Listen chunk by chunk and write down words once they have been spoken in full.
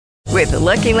With the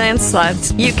Lucky Land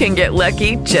Slots, you can get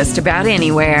lucky just about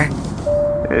anywhere.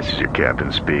 This is your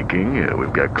captain speaking.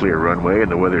 We've got clear runway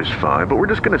and the weather's fine, but we're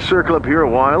just going to circle up here a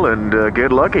while and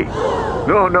get lucky.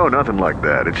 No, nothing like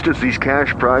that. It's just these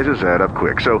cash prizes add up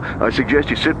quick. So I suggest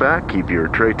you sit back, keep your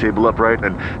tray table upright,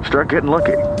 and start getting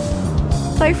lucky.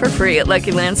 Play for free at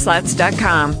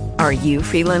LuckyLandSlots.com. Are you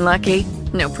feeling lucky?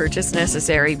 No purchase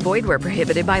necessary. Void where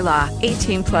prohibited by law.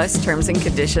 18 plus terms and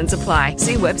conditions apply.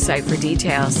 See website for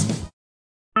details.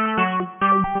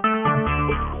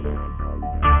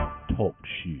 Talk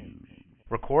shoes.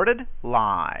 Recorded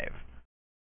live.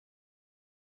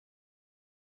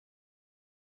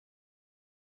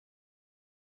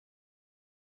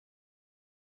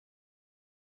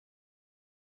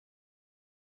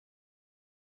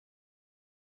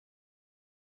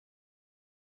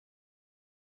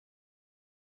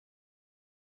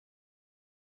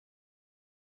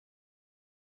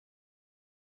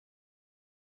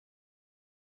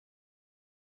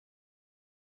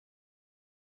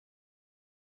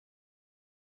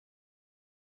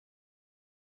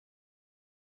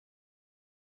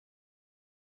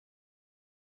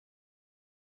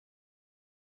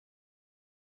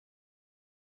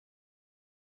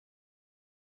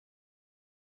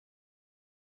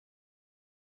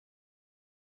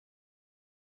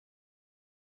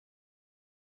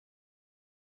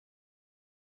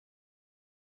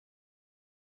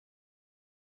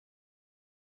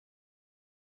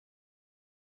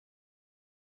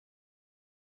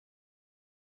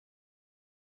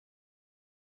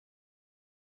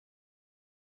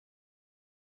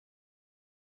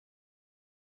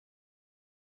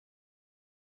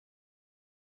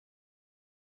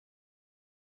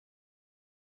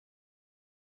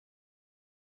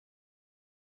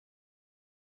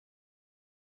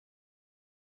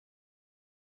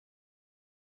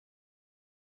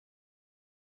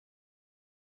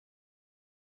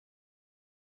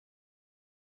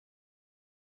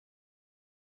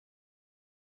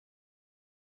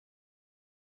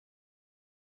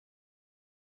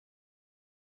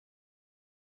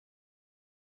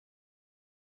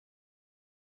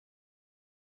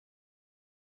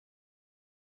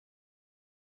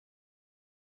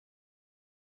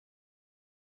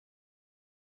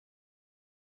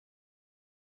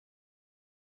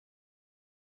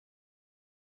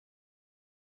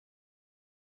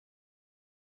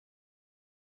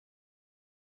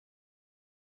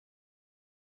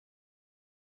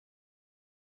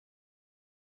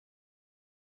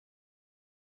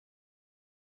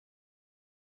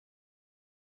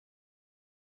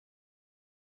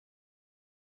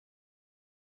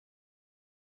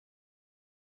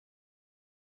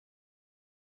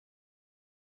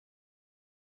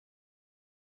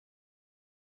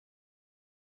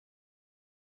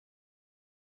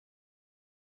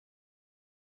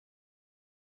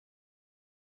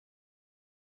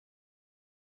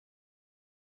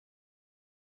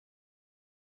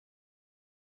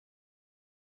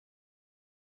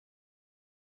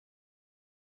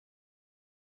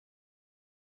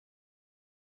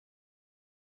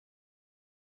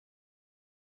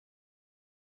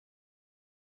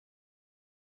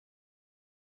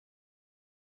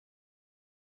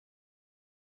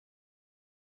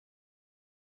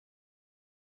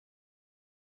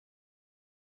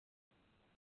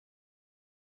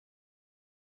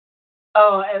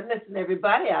 Oh, and listen,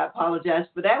 everybody, I apologize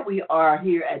for that. We are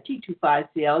here at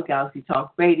T25CL Galaxy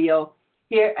Talk Radio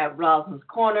here at Rosalind's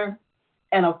Corner.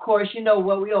 And, of course, you know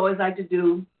what we always like to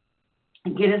do,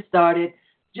 get it started.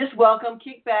 Just welcome,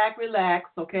 kick back, relax,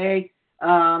 okay?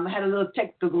 I had a little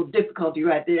technical difficulty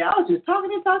right there. I was just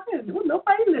talking and talking. Well,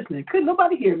 nobody listening. Couldn't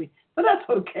nobody hear me. But that's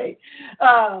okay.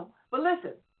 But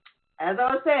listen, as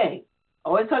I was saying, I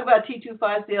always talk about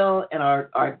T25CL and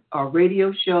our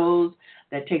radio shows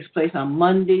that takes place on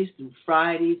Mondays through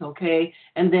Fridays, okay?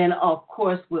 And then, of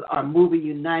course, with our movie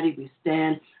United We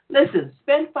Stand. Listen,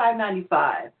 spend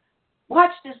 $5.95.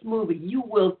 Watch this movie. You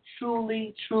will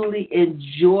truly, truly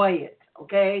enjoy it,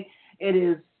 okay? It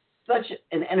is such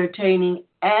an entertaining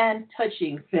and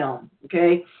touching film,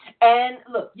 okay? And,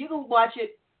 look, you can watch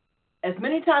it as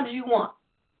many times as you want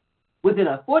within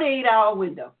a 48-hour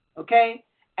window, okay?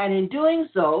 And in doing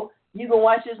so, you can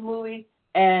watch this movie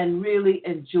and really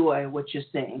enjoy what you're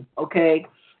seeing, okay?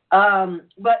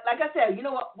 But like I said, you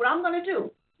know what I'm going to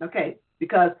do, okay?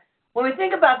 Because when we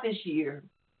think about this year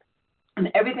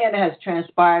and everything that has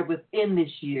transpired within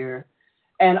this year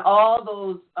and all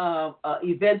those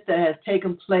events that has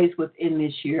taken place within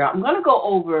this year, I'm going to go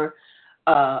over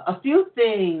a few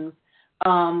things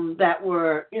that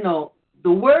were, you know,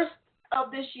 the worst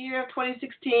of this year,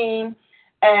 2016,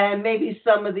 and maybe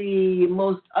some of the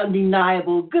most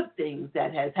undeniable good things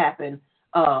that has happened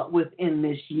within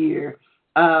this year.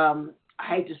 I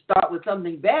hate to start with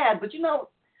something bad, but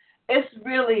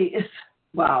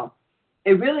wow.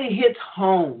 It really hits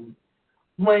home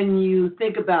when you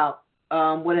think about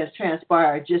what has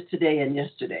transpired just today and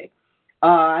yesterday.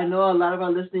 I know a lot of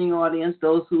our listening audience,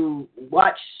 those who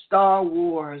watch Star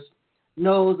Wars,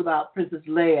 knows about Princess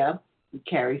Leia and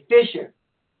Carrie Fisher.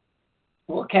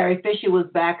 Well, Carrie Fisher was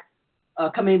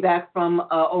coming back from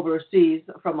overseas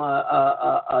from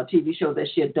a TV show that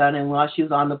she had done, and while she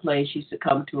was on the plane, she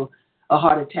succumbed to a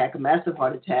heart attack, a massive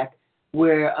heart attack,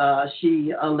 where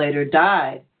she later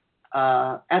died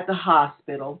at the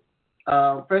hospital.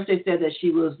 First, they said that she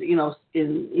was,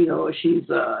 she's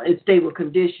in stable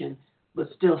condition, but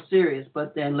still serious.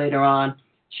 But then later on,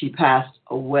 she passed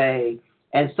away,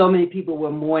 and so many people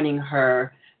were mourning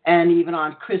her. And even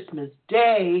on Christmas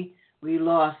Day, we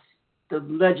lost the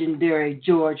legendary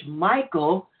George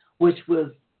Michael, which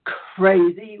was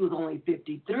crazy. He was only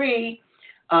 53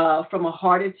 from a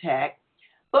heart attack.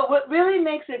 But what really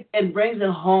makes it and brings it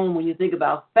home when you think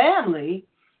about family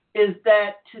is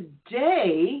that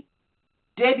today,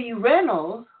 Debbie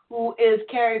Reynolds, who is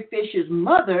Carrie Fisher's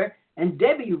mother, and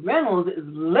Debbie Reynolds is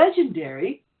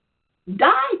legendary,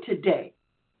 died today,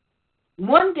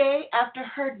 one day after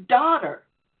her daughter.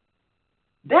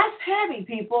 That's heavy,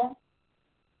 people.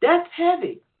 That's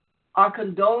heavy. Our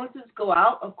condolences go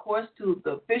out, of course, to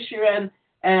the Fisher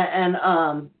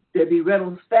and Debbie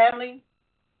Reynolds family.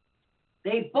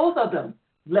 They, both of them,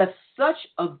 left such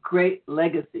a great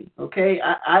legacy, okay?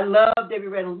 I love Debbie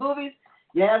Reynolds movies.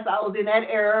 Yes, I was in that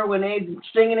era when they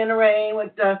Singing in the Rain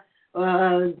with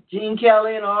Gene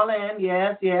Kelly and all that.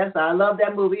 Yes, I love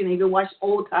that movie, and even watch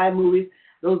old-time movies.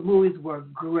 Those movies were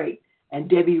great, and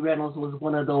Debbie Reynolds was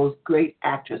one of those great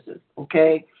actresses,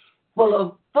 okay? Full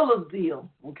of zeal,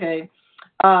 okay?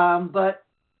 But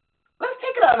let's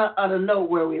take it on a note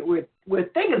where we're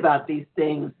thinking about these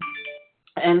things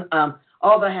and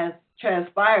all that has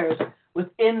transpired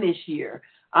within this year.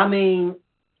 I mean,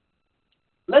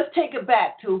 let's take it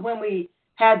back to when we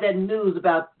had that news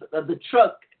about the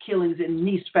truck killings in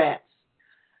Nice, France,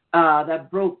 that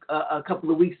broke a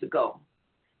couple of weeks ago.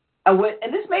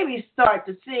 And this made me start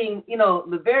to seeing,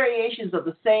 the variations of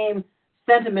the same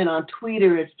sentiment on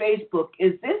Twitter and Facebook.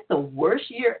 Is this the worst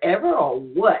year ever or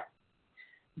what?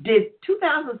 Did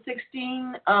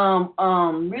 2016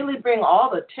 really bring all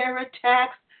the terror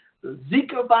attacks, the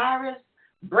Zika virus,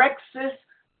 Brexit,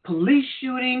 police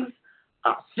shootings,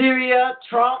 Syria,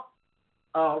 Trump,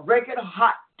 record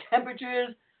hot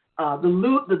temperatures,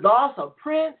 the loss of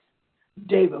Prince,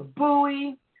 David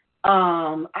Bowie?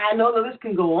 I know the list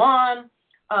can go on.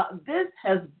 This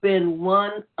has been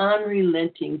one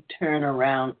unrelenting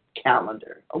turnaround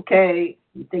calendar, okay?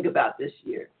 You think about this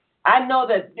year. I know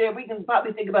that we can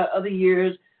probably think about other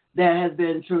years that have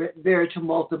been very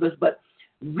tumultuous, but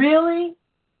really,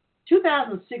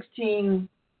 2016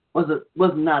 was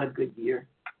not a good year.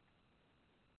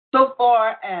 So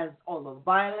far as all the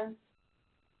violence,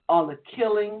 all the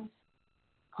killings,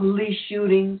 police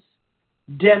shootings,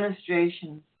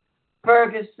 demonstrations,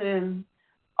 Ferguson,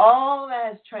 all that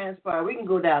has transpired. We can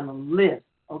go down the list,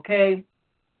 okay?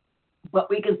 But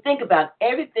we can think about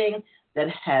everything that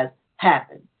has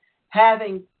happened.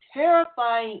 Having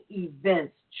terrifying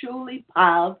events truly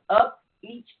piled up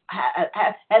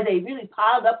has they really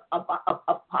piled up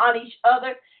upon each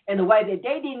other in a way that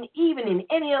they didn't even in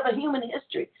any other human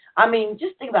history. I mean,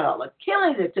 just think about all the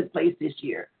killings that took place this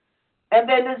year. And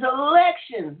then there's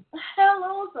election.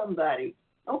 Hello, somebody.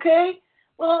 Okay?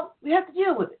 Well, we have to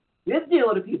deal with it. We have to deal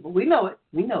with it, people. We know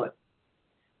it.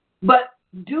 But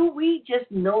do we just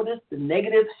notice the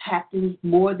negative happening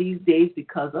more these days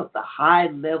because of the high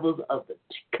levels of the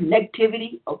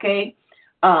connectivity, okay,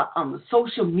 on the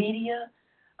social media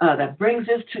that brings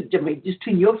us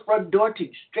to your front door,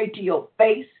 straight to your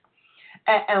face?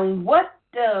 And what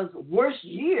does worst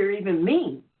year even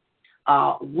mean?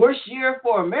 Worst year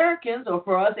for Americans or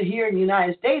for us here in the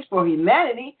United States, for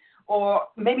humanity, or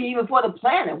maybe even for the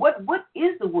planet? What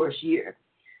is the worst year?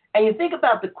 And you think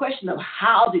about the question of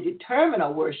how to determine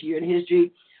a worst year in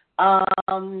history,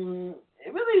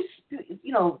 it really,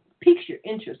 piques your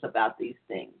interest about these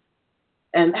things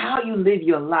and how you live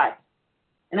your life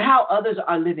and how others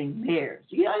are living theirs.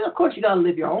 Of course, you got to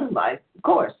live your own life, of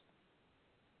course.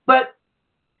 But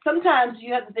sometimes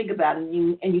you have to think about it,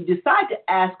 and you decide to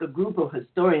ask a group of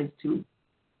historians to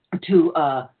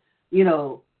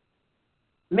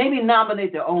maybe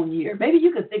nominate their own year. Maybe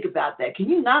you could think about that. Can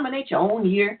you nominate your own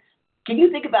year? Can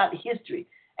you think about history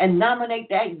and nominate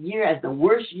that year as the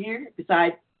worst year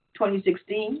besides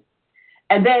 2016?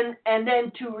 and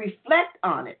then to reflect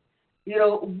on it. You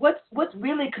know, what's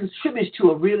really contributes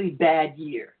to a really bad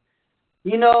year.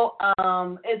 You know,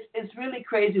 it's really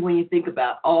crazy when you think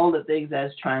about all the things that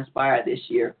has transpired this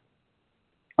year.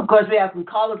 Of course, we have some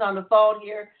callers on the phone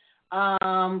here.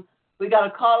 We got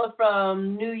a caller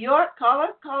from New York. Caller,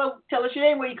 tell us your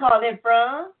name. Where you calling in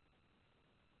from?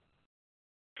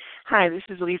 Hi, this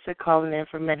is Lisa calling in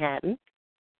from Manhattan.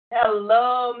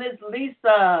 Hello, Miss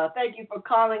Lisa. Thank you for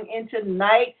calling in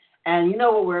tonight. And you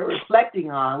know what we're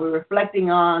reflecting on? We're reflecting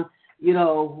on, you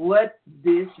know, what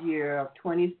this year of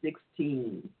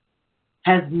 2016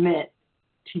 has meant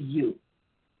to you.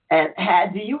 And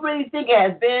do you really think it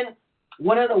has been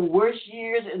one of the worst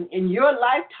years in your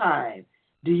lifetime?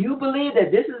 Do you believe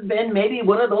that this has been maybe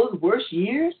one of those worst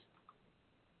years?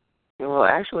 Well,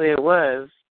 actually it was,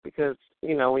 because,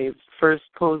 you know, when you first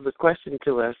posed the question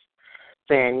to us,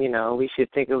 saying, you know, we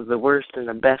should think of the worst and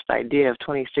the best idea of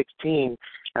 2016,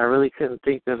 I really couldn't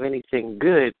think of anything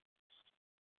good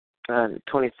in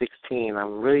 2016.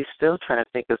 I'm really still trying to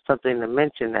think of something to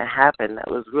mention that happened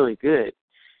that was really good.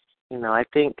 You know, I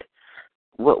think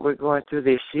what we're going through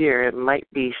this year, it might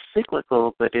be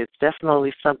cyclical, but it's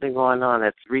definitely something going on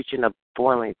that's reaching a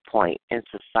boiling point in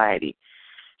society.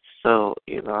 So,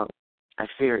 you know, I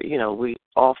fear, you know, we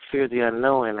all fear the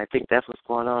unknown, and I think that's what's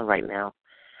going on right now.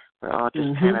 We're all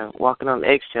just kind of walking on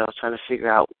eggshells trying to figure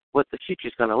out what the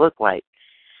future's going to look like.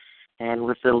 And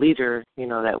with the leader, you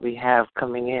know, that we have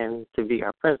coming in to be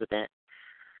our president,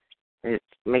 it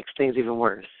makes things even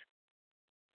worse.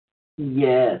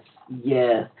 Yes.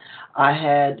 I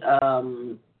had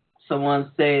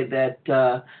someone say that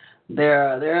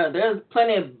there's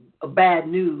plenty of bad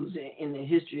news in the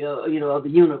history of, you know, of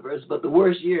the universe, but the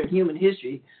worst year in human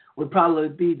history would probably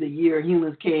be the year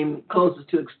humans came closest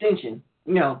to extinction.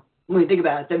 You know, when you think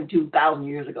about it, 72,000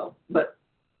 years ago. But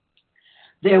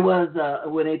there was,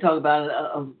 when they talk about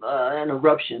an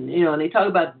eruption, you know, and they talk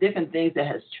about different things that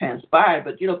has transpired.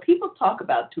 But, you know, people talk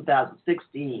about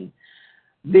 2016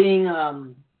 being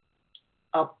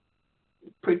a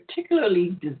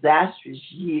particularly disastrous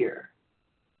year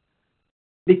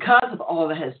because of all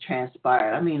that has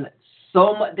transpired. I mean,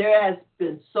 so much. There has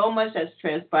been so much that's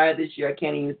transpired this year. I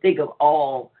can't even think of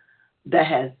all that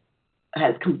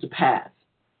has come to pass.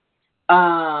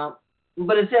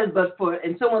 But it says,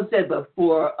 and someone said, but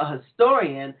for a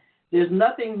historian, there's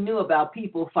nothing new about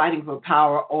people fighting for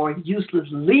power or useless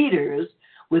leaders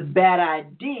with bad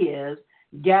ideas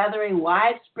gathering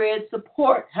widespread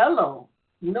support. Hello,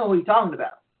 you know who you're talking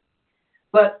about.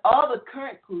 But all the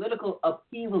current political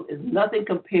upheaval is nothing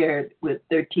compared with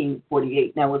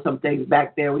 1348. Now, with some things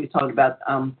back there, we talked about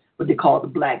what they call the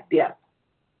Black Death.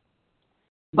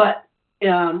 But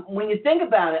when you think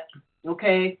about it,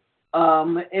 okay,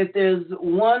 if there's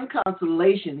one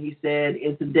consolation, he said,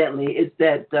 incidentally, it's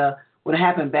that what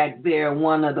happened back there,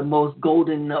 one of the most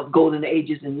golden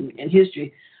ages in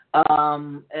history,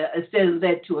 it says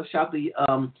led to a sharply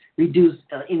reduced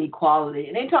inequality.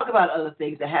 And they talk about other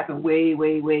things that happened way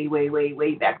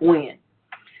back when.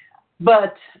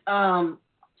 But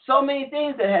so many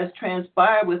things that has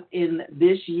transpired within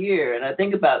this year, and I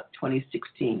think about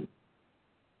 2016.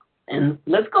 And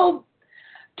let's go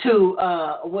to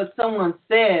what someone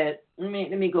said. Let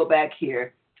me go back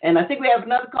here. And I think we have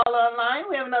another caller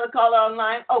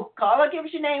online. Oh, caller, give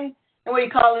us your name and where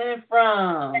you're calling in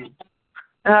from.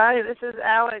 Hi, this is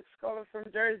Alex calling from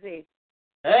Jersey.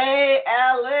 Hey,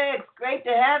 Alex, great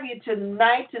to have you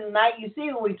tonight. You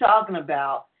see what we're talking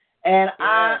about. And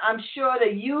yeah. I'm sure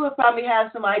that you probably have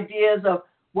some ideas of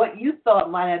what you thought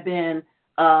might have been,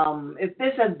 if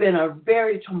this has been a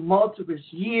very tumultuous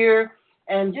year.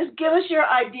 And just give us your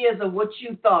ideas of what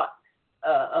you thought,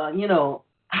 you know,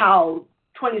 how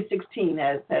 2016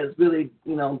 has really,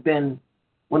 you know, been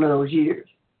one of those years.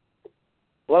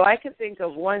 Well, I can think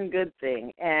of one good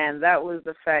thing, and that was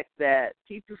the fact that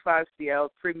T25CL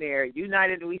premiered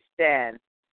United We Stand.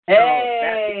 Hey, so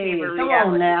that became a reality.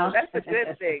 Come on now. So that's a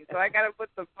good thing. So I got to put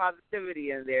some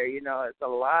positivity in there. You know, it's a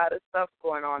lot of stuff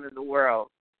going on in the world.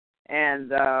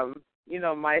 And, you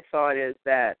know, my thought is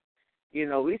that, you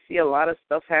know, we see a lot of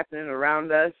stuff happening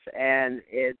around us, and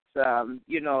it's,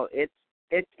 you know,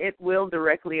 it will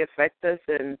directly affect us,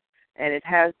 and it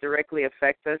has directly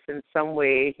affected us in some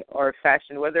way or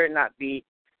fashion, whether it not be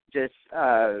just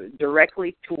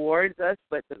directly towards us,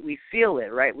 but that we feel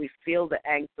it, right? We feel the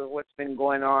angst of what's been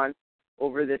going on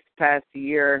over this past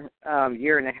year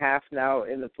and a half now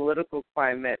in the political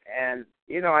climate. And,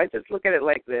 you know, I just look at it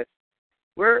like this.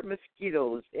 We're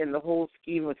mosquitoes in the whole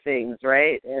scheme of things,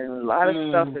 right? And a lot of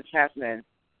stuff is happening.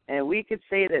 And we could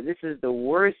say that this is the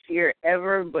worst year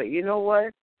ever, but you know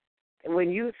what? when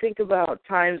you think about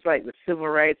times like the civil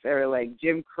rights era, like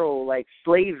Jim Crow, like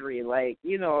slavery, like,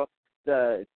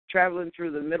 the traveling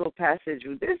through the Middle Passage,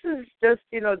 this is just,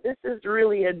 this is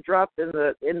really a drop in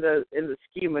the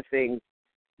scheme of things.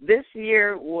 This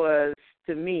year was,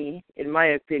 to me, in my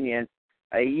opinion,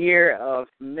 a year of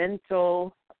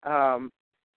mental,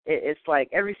 it's like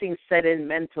everything's set in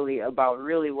mentally about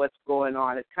really what's going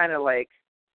on. It's kind of like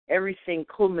everything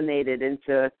culminated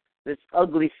into this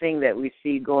ugly thing that we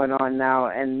see going on now.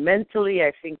 And mentally,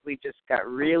 I think we just got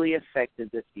really affected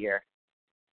this year.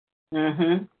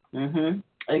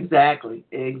 Exactly.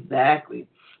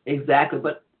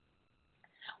 But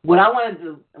what I'm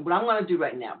going to do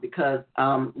right now, because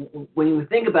when you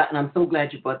think about, and I'm so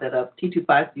glad you brought that up,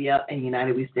 T25CL and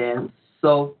United We Stand,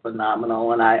 so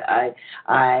phenomenal, and I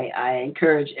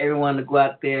encourage everyone to go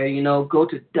out there. Go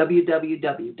to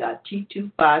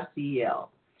www.T25CL.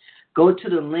 Go to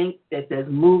the link that says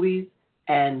movies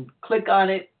and click on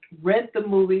it. Rent the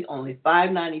movie, only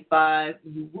 $5.95.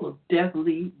 You will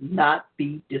definitely not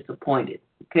be disappointed.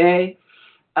 Okay,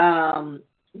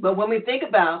 but when we think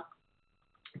about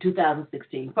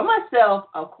 2016, for myself,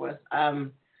 of course,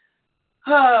 let's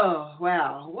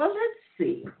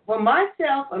see. For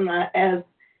myself, I'm not, as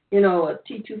a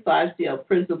T25CL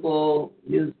principal,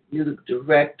 music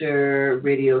director,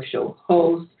 radio show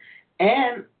host,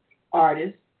 and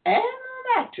artist, and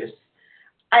an actress.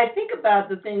 I think about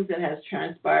the things that has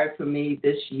transpired for me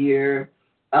this year.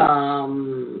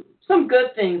 Some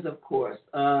good things, of course.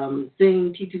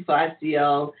 Seeing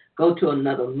T25CL go to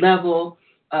another level.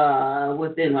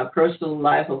 Within my personal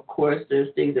life, of course,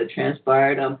 there's things that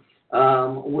transpired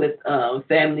with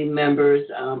family members.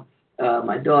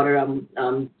 My daughter,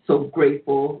 I'm so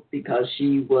grateful because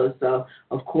she was,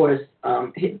 of course,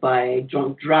 hit by a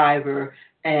drunk driver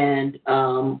and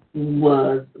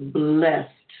was blessed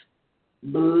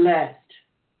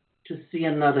to see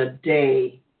another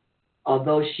day,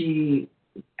 although she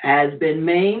has been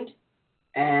maimed.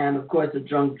 And, of course, the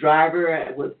drunk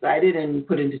driver was cited and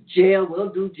put into jail, will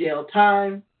do jail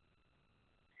time.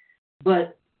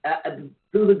 But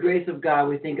through the grace of God,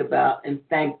 we think about and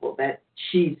thankful that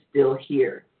she's still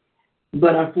here.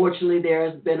 But unfortunately, there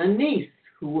has been a niece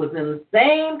who was in the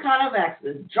same kind of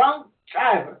accident, drunk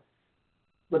driver.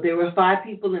 But there were 5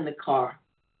 people in the car,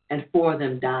 and 4 of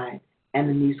them died, and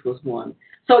the niece was one.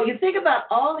 So you think about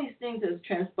all these things that have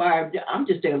transpired. I'm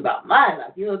just thinking about my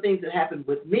life, things that happened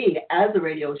with me as a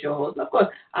radio show host. And of course,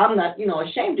 I'm not,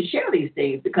 ashamed to share these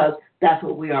things because that's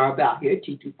what we are about here at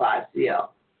T25CL.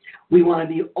 We want to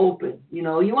be open. You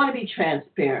want to be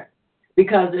transparent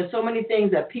because there's so many things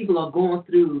that people are going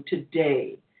through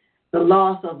today. The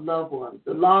loss of loved ones,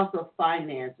 the loss of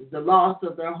finances, the loss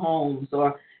of their homes,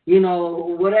 or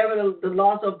whatever the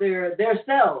loss of their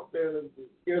cells,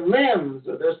 their limbs,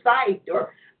 or their sight,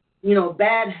 or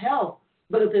bad health.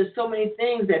 But if there's so many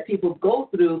things that people go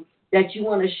through that you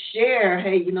want to share,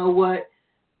 hey, you know what?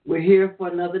 We're here for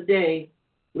another day.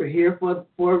 We're here for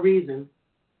a reason.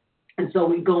 And so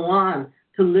we go on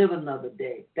to live another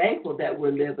day. Thankful that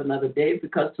we'll live another day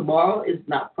because tomorrow is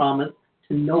not promised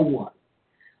to no one.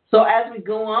 So as we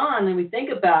go on and we think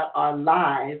about our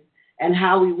lives and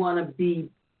how we want to be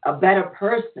a better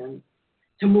person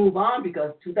to move on,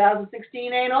 because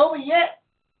 2016 ain't over yet.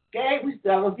 Okay, we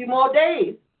still have a few more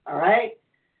days. All right.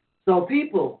 So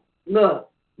people, look,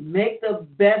 make the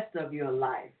best of your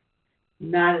life,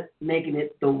 not making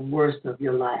it the worst of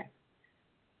your life.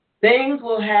 Things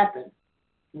will happen.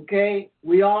 Okay,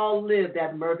 we all live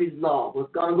that Murphy's Law.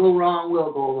 What's going to go wrong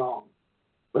will go wrong.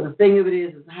 But the thing of it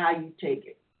is how you take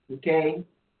it. Okay,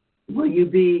 will you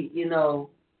be,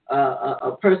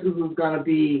 a person who's going to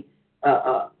be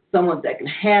someone that can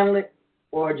handle it,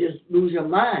 or just lose your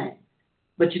mind?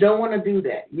 But you don't want to do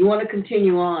that. You want to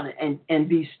continue on and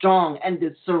be strong and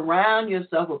to surround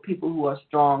yourself with people who are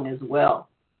strong as well.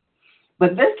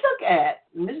 But let's look at,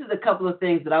 and this is a couple of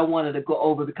things that I wanted to go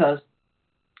over, because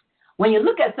when you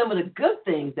look at some of the good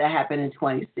things that happened in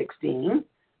 2016,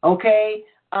 okay,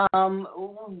 some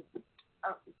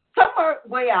are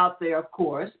way out there, of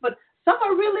course, but some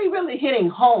are really, really hitting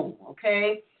home,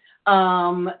 okay?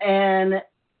 And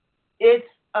it's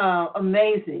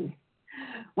amazing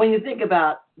when you think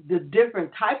about the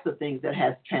different types of things that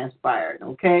has transpired,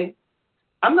 okay?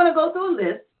 I'm going to go through a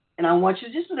list, and I want you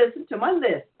to just listen to my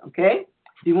list, okay?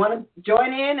 If you want to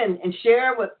join in and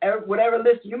share whatever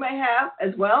list you may have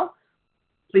as well,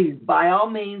 please, by all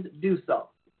means, do so,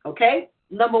 okay?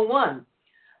 Number 1,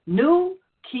 new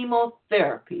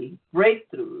chemotherapy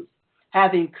breakthroughs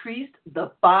have increased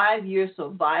the 5-year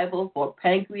survival for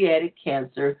pancreatic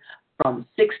cancer from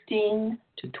 16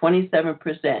 to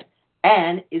 27%,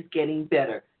 and is getting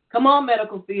better. Come on,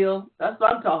 medical field. That's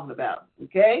what I'm talking about,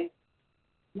 okay?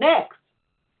 Next,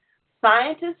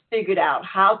 scientists figured out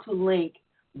how to link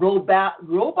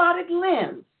robotic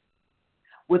limbs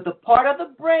with the part of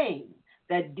the brain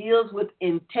that deals with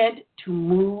intent to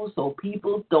move so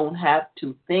people don't have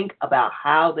to think about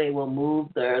how they will move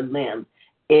their limbs.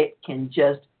 It can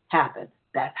just happen.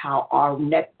 That's how our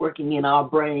networking in our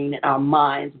brain and our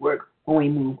minds work when we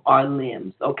move our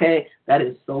limbs, okay? That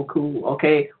is so cool,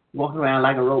 okay? Walking around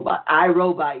like a robot.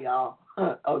 iRobot, y'all.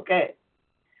 Okay.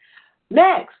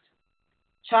 Next,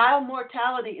 child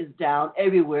mortality is down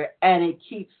everywhere, and it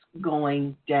keeps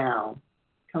going down.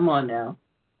 Come on now.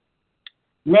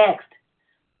 Next,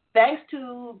 thanks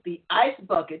to the Ice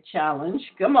Bucket Challenge,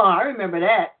 come on, I remember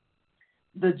that,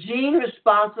 the gene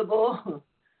responsible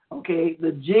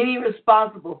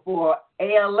for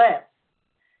ALS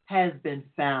has been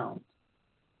found,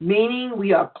 meaning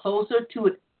we are closer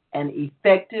to an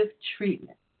effective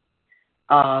treatment.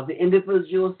 The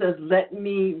individual says, let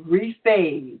me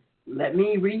rephrase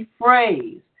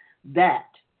that.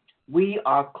 We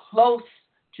are close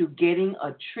to getting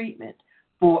a treatment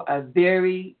for a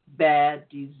very bad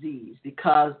disease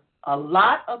because a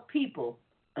lot of people,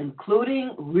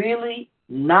 including really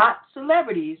not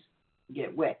celebrities,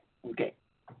 get wet. Okay.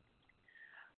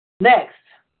 Next,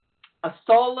 a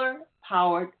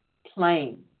solar-powered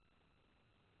plane,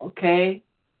 okay,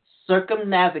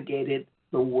 circumnavigated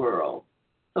the world.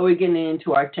 So we're getting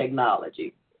into our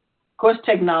technology. Of course,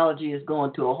 technology is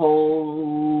going to a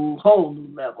whole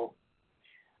new level.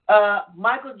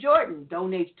 Michael Jordan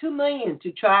donates $2 million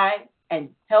to try and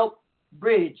help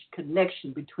bridge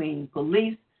connection between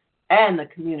police and the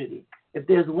community. If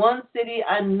there's one city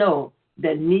I know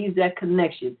that needs that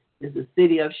connection, is the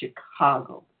city of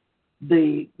Chicago.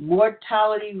 The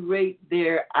mortality rate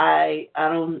there,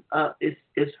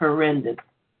 it's horrendous.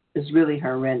 It's really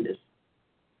horrendous.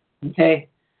 Okay.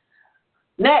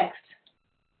 Next,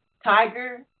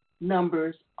 tiger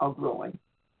numbers are growing.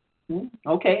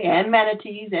 Okay, and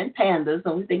manatees and pandas.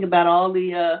 So we think about all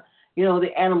the,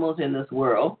 the animals in this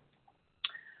world.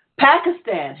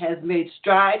 Pakistan has made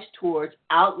strides towards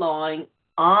outlawing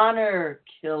honor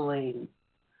killing.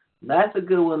 That's a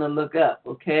good one to look up,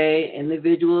 okay?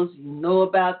 Individuals, you know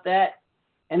about that.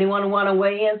 Anyone want to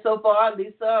weigh in so far,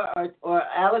 Lisa or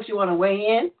Alex, you want to weigh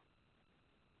in?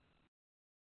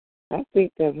 I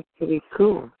think that's pretty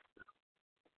cool.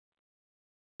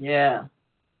 Yeah.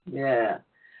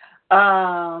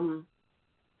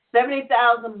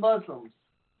 70,000 Muslims,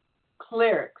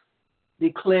 clerics,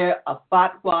 declare a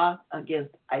fatwa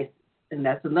against ISIS. And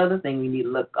that's another thing we need to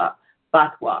look up.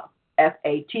 Fatwa.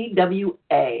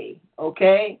 FATWA.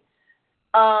 Okay?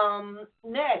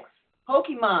 Next,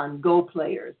 Pokemon Go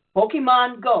players.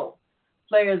 Pokemon Go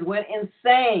players went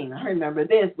insane. I remember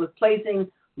this, with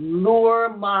placing lure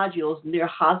modules near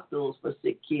hospitals for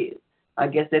sick kids. I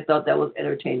guess they thought that was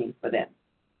entertaining for them.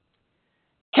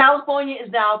 California is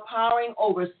now powering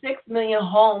over 6 million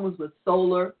homes with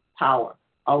solar power,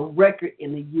 a record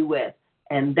in the U.S.,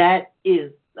 and that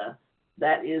is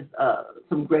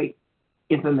some great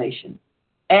information.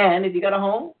 And if you got a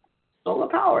home, solar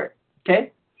powered.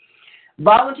 Okay.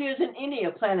 Volunteers in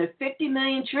India planted 50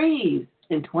 million trees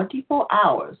in 24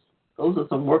 hours. Those are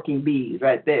some working bees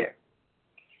right there.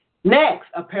 Next,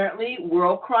 apparently,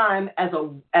 world crime as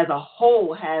a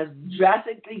whole has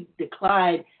drastically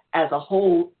declined as a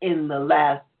whole in the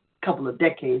last couple of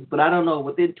decades. But I don't know,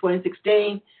 within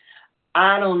 2016,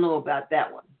 I don't know about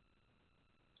that one.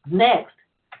 Next,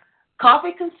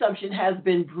 coffee consumption has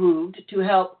been proved to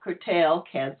help curtail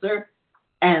cancer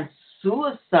and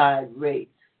suicide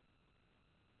rates.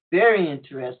 Very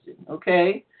interesting,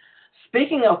 okay?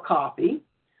 Speaking of coffee,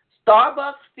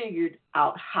 Starbucks figured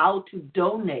out how to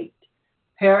donate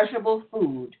perishable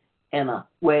food in a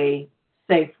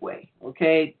safe way,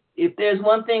 okay? If there's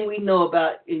one thing we know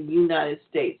about in the United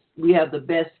States, we have the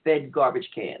best fed garbage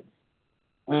cans.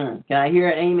 Can I hear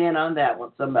an amen on that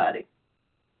one, somebody?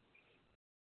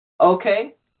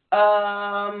 Okay.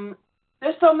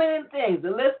 There's so many things.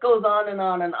 The list goes on and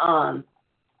on and on.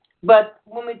 But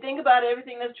when we think about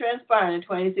everything that's transpiring in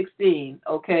 2016,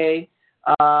 okay,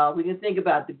 we can think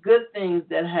about the good things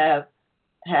that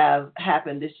have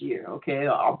happened this year, okay?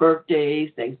 Our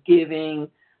birthdays, Thanksgiving.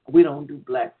 We don't do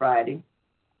Black Friday.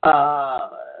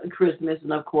 Christmas,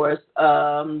 and of course,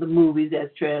 the movies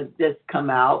that's come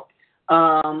out.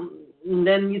 And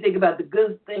then you think about the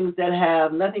good things that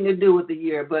have nothing to do with the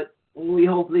year, but we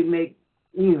hopefully make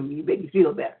you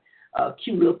feel better.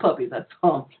 Cute little puppies. That's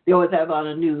all. They always have on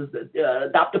the news,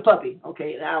 adopt a puppy.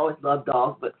 Okay, and I always love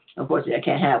dogs, but unfortunately I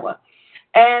can't have one.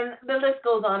 And the list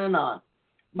goes on and on.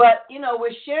 But,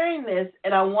 we're sharing this,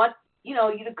 and I want you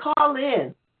to call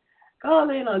in. Call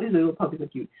in. Oh, these little puppies are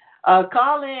cute.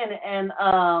 Call in and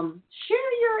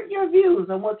share your views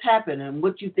on what's happened and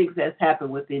what you think has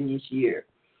happened within this year.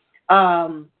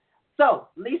 So,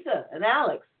 Lisa and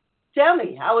Alex, tell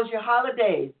me, how was your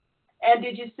holidays? And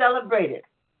did you celebrate it?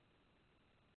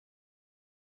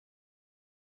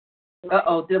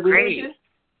 Uh-oh, did we lose you?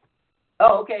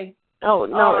 Oh, okay. Oh,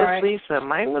 no, All it's right. Lisa.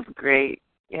 Mine was great.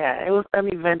 Yeah, it was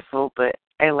uneventful, but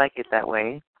I like it that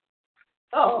way.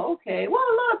 Oh, okay. Well,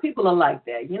 a lot of people are like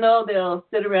that. They'll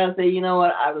sit around and say, you know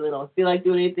what, I really don't feel like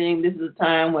doing anything. This is a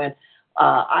time when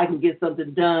I can get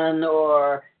something done,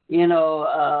 or,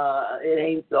 it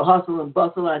ain't so hustle and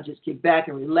bustle. I just kick back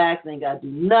and relax. I ain't got to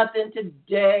do nothing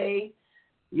today,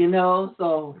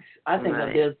 So I think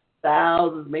that there's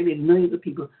thousands, maybe millions of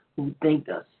people who think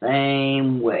the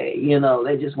same way.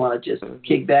 They just want to just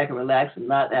kick back and relax and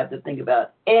not have to think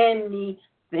about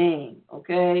anything,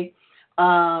 okay?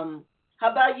 How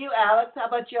about you, Alex? How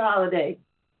about your holiday?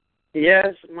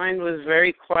 Yes, mine was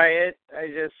very quiet. I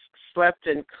just slept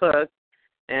and cooked,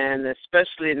 and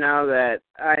especially now that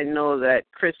I know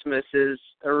that Christmas is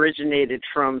originated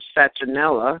from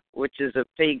Saturnella, which is a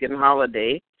pagan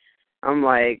holiday. I'm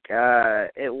like,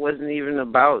 it wasn't even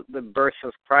about the birth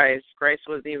of Christ. Christ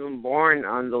wasn't even born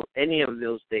on any of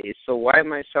those days. So why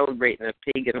am I celebrating a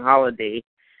pagan holiday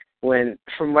when,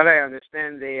 from what I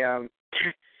understand, they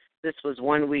this was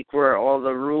 1 week where all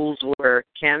the rules were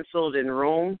canceled in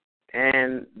Rome,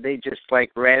 and they just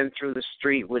ran through the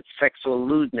street with sexual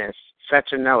lewdness,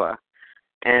 Saturnella.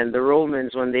 And the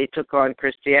Romans, when they took on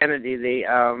Christianity, they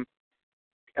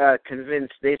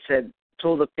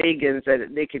told the pagans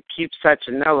that they could keep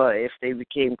Saturnella if they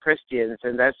became Christians,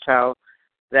 and that's how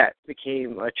that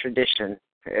became a tradition.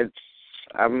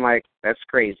 I'm like, that's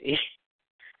crazy.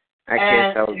 I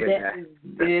can't celebrate that.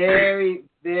 Very,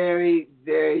 very,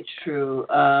 very true.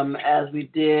 As we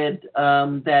did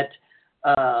that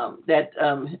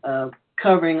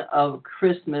covering of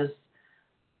Christmas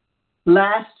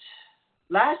last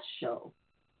show,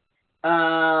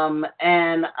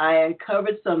 and I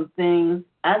uncovered some things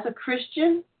as a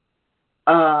Christian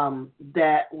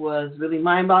that was really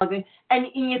mind-boggling. And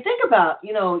you think about,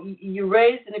 you're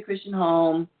raised in a Christian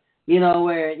home,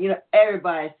 where,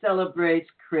 everybody celebrates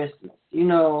Christmas.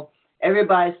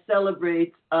 Everybody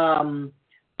celebrates, the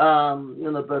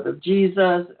birth of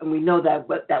Jesus. And we know that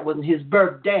wasn't his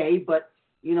birthday, but,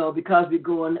 because we're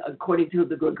going according to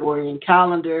the Gregorian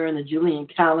calendar and the Julian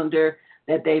calendar,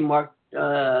 that they marked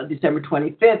December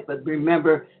 25th. But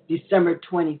remember, December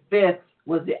 25th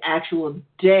was the actual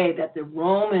day that the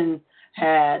Romans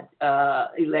had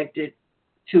elected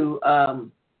to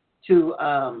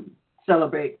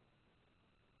celebrate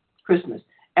Christmas.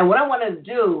 And what I wanted to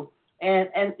do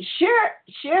and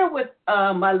share with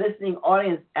my listening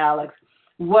audience, Alex,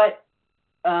 what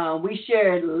we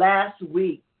shared last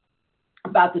week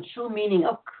about the true meaning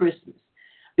of Christmas,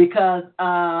 because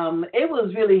it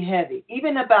was really heavy,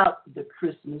 even about the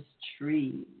Christmas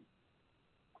tree.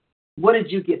 What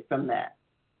did you get from that?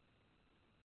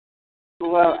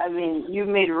 Well, I mean, you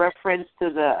made reference to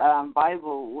the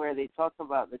Bible where they talk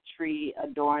about the tree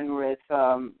adorned with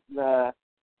the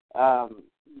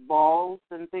balls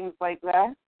and things like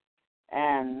that.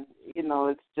 And,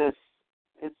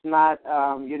 it's not,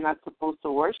 you're not supposed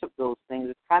to worship those things.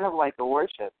 It's kind of like a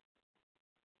worship.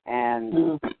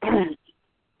 And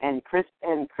and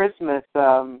Christmas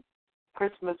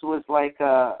was like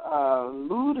a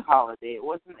lewd holiday. It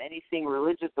wasn't anything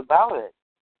religious about it.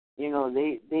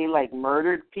 They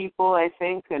murdered people, I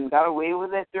think, and got away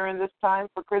with it during this time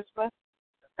for Christmas.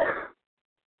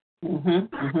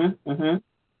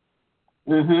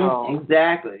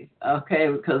 Exactly. Okay,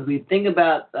 because we think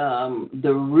about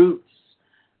the roots.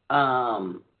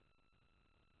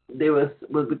 There was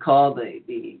what we call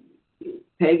the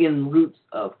pagan roots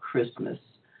of Christmas,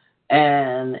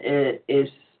 and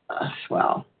it's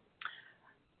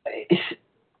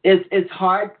it's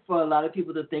hard for a lot of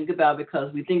people to think about,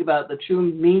 because we think about the true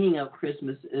meaning of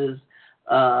Christmas is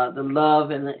the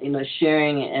love and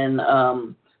sharing and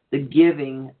the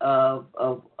giving of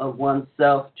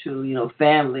oneself to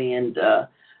family, and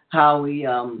how we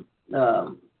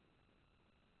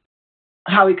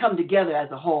come together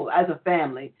as a whole, as a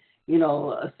family,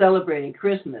 celebrating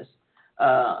Christmas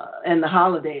and the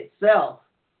holiday itself.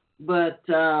 But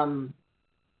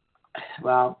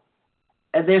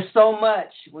there's so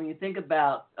much when you think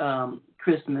about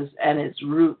Christmas and its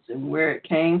roots and where it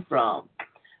came from.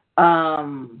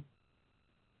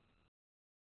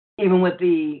 Even with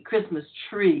the Christmas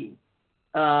tree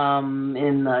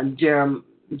in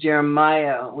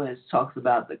Jeremiah, when it talks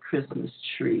about the Christmas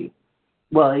tree,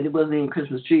 well, it wasn't even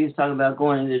Christmas tree. He's talking about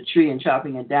going into the tree and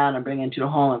chopping it down and bringing it to the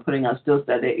home and putting on stilts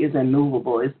that it is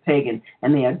immovable. It's pagan,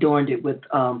 and they adorned it with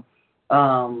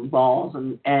balls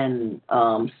and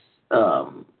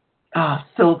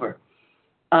silver,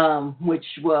 which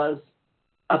was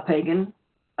a pagan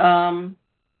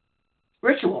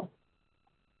ritual.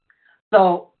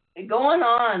 So going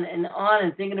on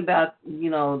and thinking about,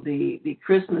 the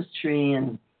Christmas tree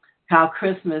and how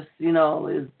Christmas,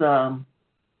 is,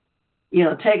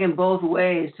 taken both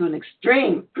ways to an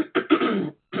extreme.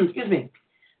 Excuse me.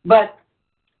 But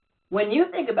when you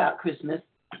think about Christmas,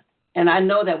 and I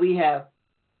know that we have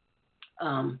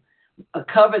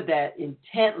covered that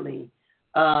intently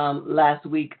last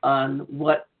week on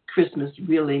what Christmas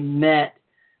really meant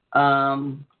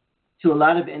to a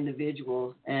lot of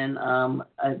individuals, and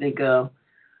I think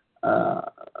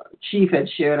Chief had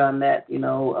shared on that,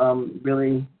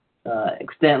 really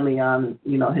extensively on,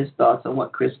 his thoughts on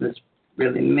what Christmas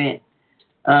really meant.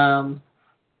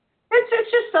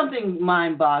 It's just something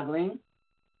mind-boggling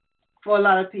for a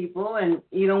lot of people, and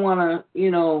you don't want to,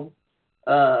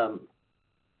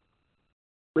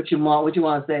 what you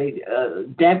want to say,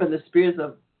 dampen the spirits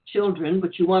of children,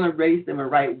 but you want to raise them the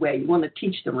right way. You want to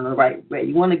teach them in the right way.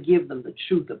 You want to give them the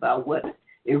truth about what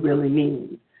it really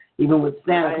means, even with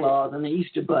Santa Claus and the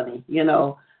Easter Bunny,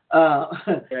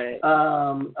 right.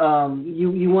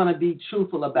 You want to be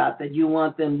truthful about that. You don't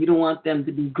want them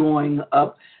to be growing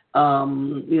up,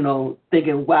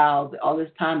 thinking, wow, all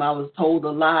this time I was told a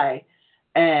lie,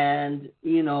 and,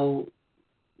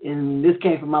 and this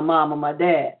came from my mom or my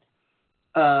dad.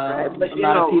 But,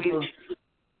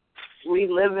 we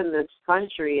live in this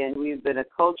country, and we've been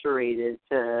acculturated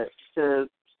to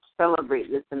celebrate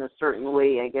this in a certain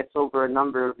way, I guess, over a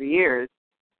number of years.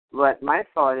 But my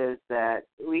thought is that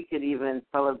we could even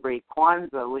celebrate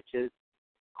Kwanzaa, which is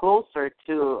closer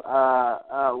to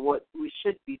what we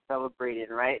should be celebrating,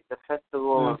 right? The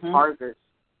festival of harvest,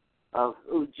 of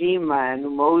Ujima and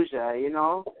Umoja,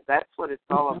 that's what it's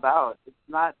all about. It's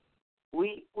not,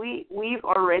 we've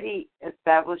already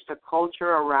established a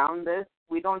culture around this.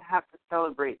 We don't have to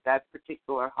celebrate that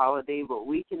particular holiday, but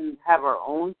we can have our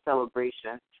own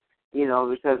celebration,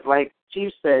 because like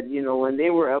Chief said, when they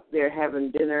were up there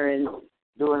having dinner and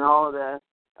doing all the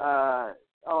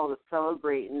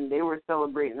celebrating, they were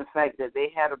celebrating the fact that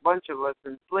they had a bunch of us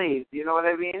enslaved, you know what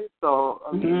I mean? So,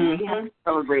 we have to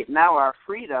celebrate now our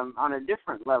freedom on a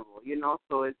different level,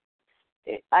 so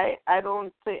I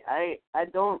don't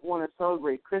want to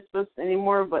celebrate Christmas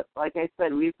anymore, but like I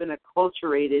said, we've been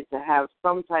acculturated to have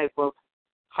some type of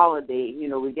holiday.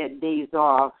 We get days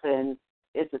off, and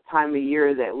it's a time of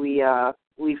year that we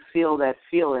feel that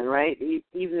feeling, right?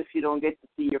 Even if you don't get to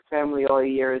see your family all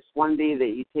year, it's one day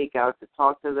that you take out to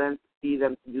talk to them, to see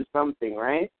them, to do something,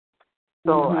 right?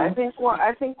 So I think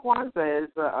Kwanzaa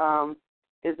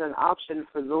is an option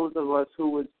for those of us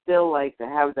who would still like to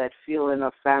have that feeling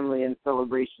of family and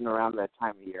celebration around that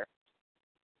time of year.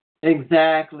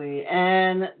 Exactly.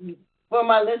 And for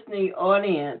my listening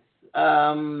audience,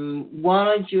 why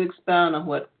don't you expound on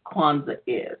what Kwanzaa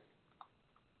is?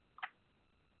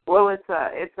 Well, it's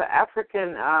an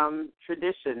African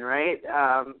tradition, right?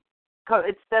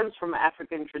 It stems from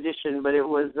African tradition, but it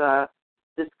was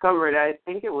discovered, I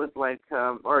think it was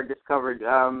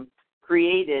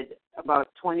created about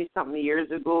 20-something years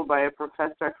ago by a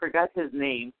professor. I forgot his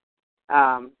name.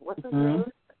 What's his name?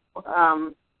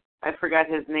 I forgot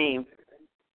his name.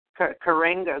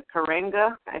 Karenga,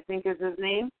 I think is his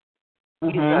name.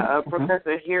 He's a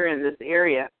professor here in this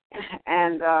area.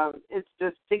 And it's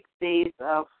just 6 days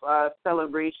of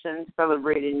celebration,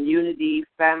 celebrating unity,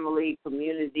 family,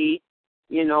 community,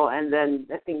 and then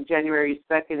I think January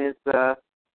 2nd is the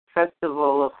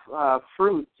festival of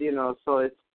fruits, so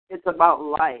it's about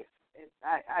life.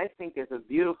 I think it's a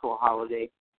beautiful holiday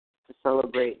to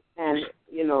celebrate. And,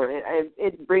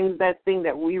 it brings that thing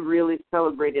that we really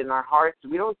celebrate in our hearts.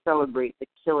 We don't celebrate the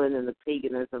killing and the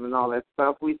paganism and all that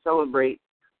stuff. We celebrate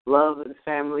love and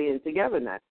family and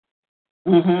togetherness.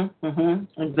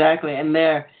 Exactly. And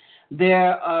there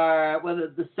are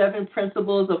the 7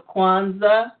 principles of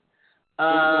Kwanzaa.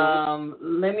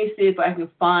 Let me see if I can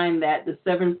find that, the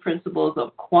 7 principles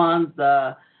of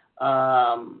Kwanzaa.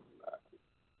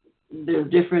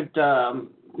 There's different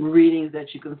readings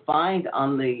that you can find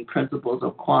on the principles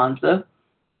of Kwanzaa.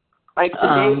 Like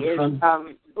today is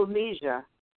Umoja.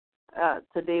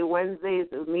 Today, Wednesday, is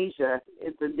Umoja.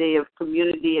 It's a day of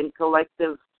community and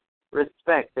collective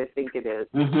respect, I think it is.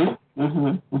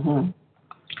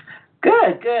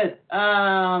 Good.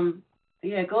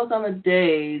 Yeah, it goes on the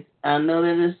days. I know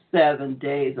that there's 7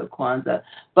 days of Kwanzaa.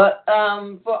 But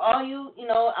for all you,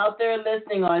 out there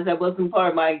listening, that wasn't part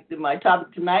of my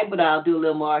topic tonight, but I'll do a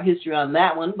little more history on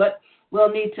that one. But we'll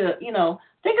need to,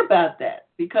 think about that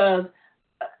because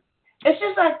it's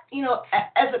just like,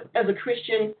 as a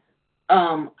Christian,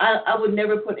 I would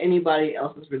never put anybody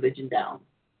else's religion down.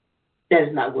 That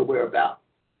is not what we're about.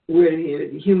 We're here,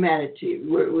 humanity.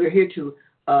 We're here to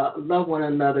love one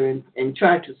another and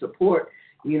try to support,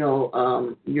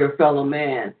 your fellow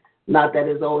man. Not that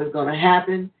it's always going to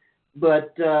happen,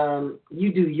 but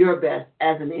you do your best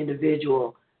as an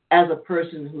individual, as a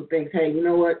person who thinks, hey, you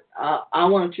know what? I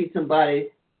want to treat somebody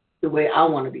the way I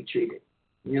want to be treated,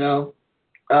 and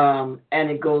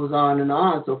it goes on and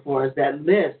on so far as that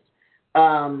list.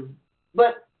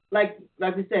 But like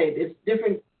we say, it's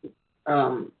different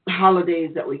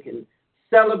holidays that we can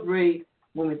celebrate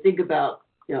when we think about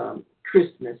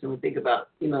Christmas and we think about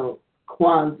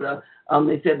Kwanzaa.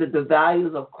 They said that the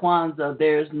values of Kwanzaa,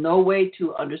 there's no way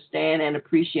to understand and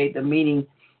appreciate the meaning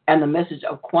and the message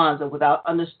of Kwanzaa without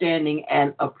understanding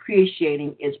and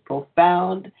appreciating its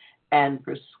profound and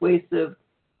persuasive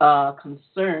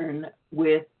concern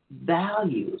with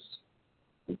values.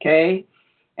 Okay?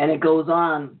 And it goes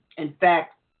on. In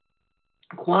fact,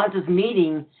 Kwanzaa's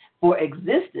meaning for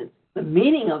existence, the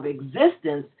meaning of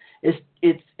existence is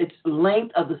its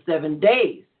length of the 7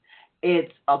 days.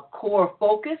 It's a core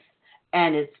focus,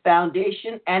 and its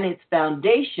foundation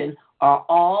are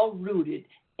all rooted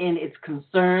in its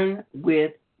concern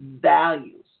with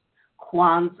values.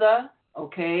 Kwanzaa,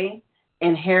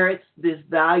 inherits this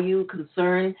value,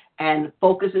 concern, and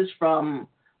focuses from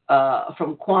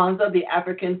Kwanzaa, the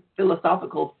African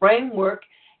philosophical framework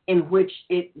in which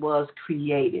it was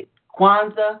created.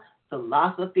 Kwanzaa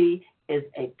philosophy is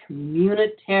a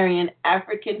communitarian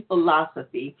African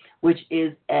philosophy, which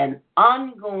is an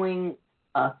ongoing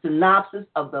synopsis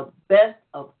of the best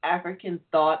of African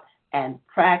thought and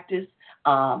practice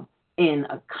in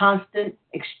a constant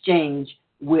exchange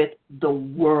with the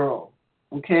world.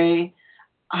 Okay?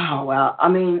 Oh, wow. I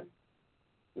mean,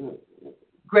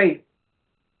 great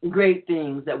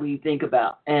things that we think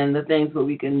about and the things that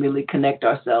we can really connect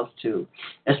ourselves to,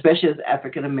 especially as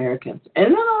African Americans.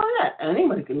 And not only that,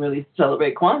 anyone can really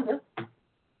celebrate Kwanzaa.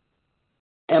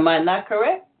 Am I not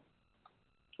correct?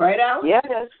 Right, Alex? Yeah,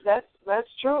 that's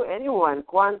true. Anyone.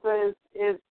 Kwanzaa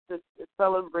is to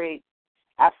celebrate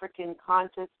African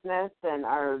consciousness and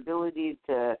our ability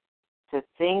to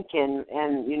think and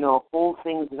hold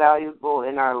things valuable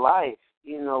in our life.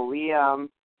 We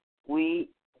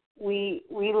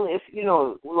live,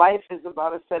 life is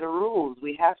about a set of rules.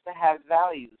 We have to have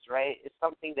values, right? It's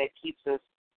something that keeps us,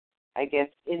 I guess,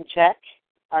 in check,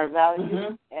 our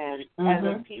values. And as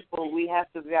a people, we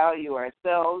have to value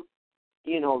ourselves,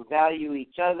 value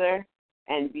each other,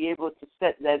 and be able to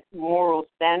set that moral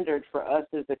standard for us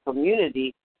as a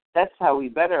community. That's how we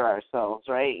better ourselves,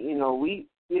 right?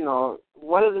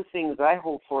 One of the things I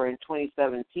hope for in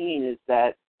 2017 is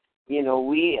that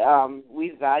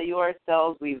we value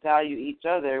ourselves, we value each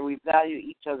other, we value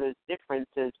each other's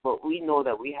differences, but we know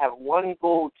that we have one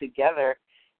goal together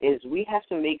is we have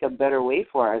to make a better way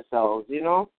for ourselves,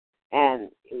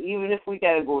 And even if we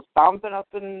got to go stomping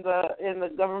up in the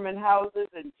government houses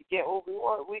and to get what we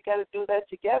want, we got to do that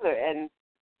together.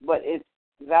 But it's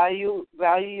value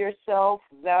yourself,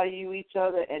 value each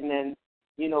other, and then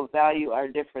value our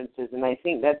differences. And I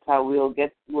think that's how we'll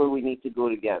get where we need to go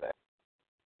together.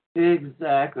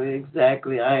 Exactly.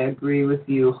 I agree with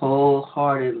you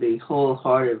wholeheartedly. All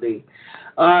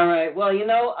right. Well,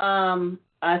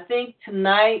 I think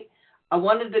tonight I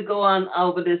wanted to go on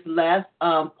over this last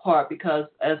part because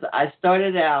as I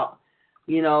started out,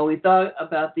 we thought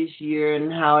about this year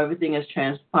and how everything has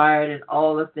transpired and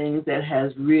all the things that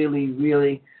has really,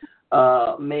 really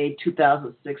made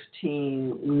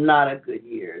 2016 not a good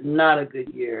year.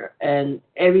 And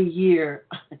every year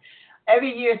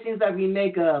it seems like we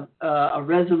make a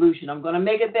resolution. I'm going to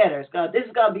make it better. This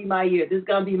is going to be my year. This is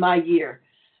going to be my year.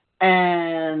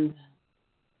 And,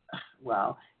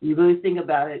 wow, you really think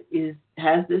about it,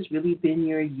 has this really been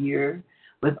your year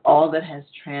with all that has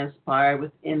transpired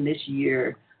within this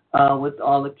year, with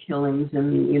all the killings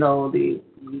and, the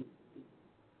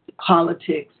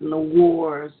politics and the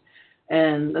wars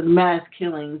and the mass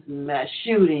killings and mass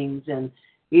shootings and,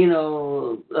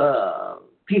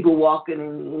 people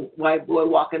white boy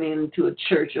walking into a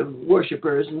church of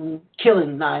worshipers and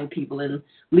killing 9 people and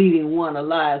leaving one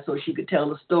alive so she could tell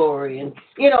the story. And,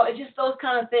 it's just those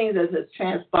kind of things that has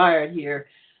transpired here.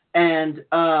 And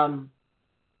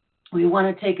we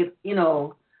want to take it,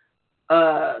 to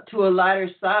a lighter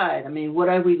side. I mean, what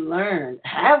have we learned?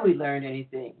 Have we learned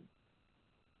anything?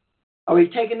 Are we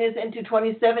taking this into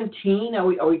 2017? Are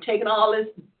we taking all this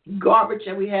garbage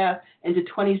that we have into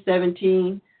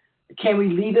 2017? Can we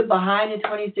leave it behind in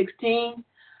 2016?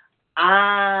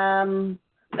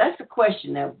 That's a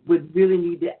question that we really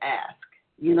need to ask,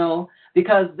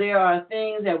 because there are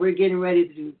things that we're getting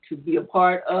ready to be a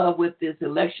part of with this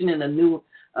election and the new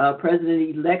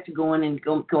president-elect going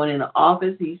into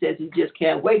office. He says he just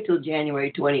can't wait till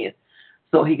January 20th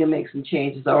so he can make some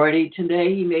changes. Already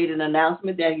today he made an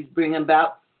announcement that he's bringing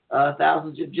about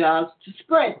thousands of jobs to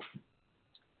Sprint.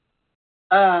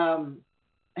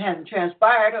 Hasn't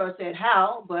transpired or said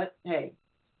how, but hey,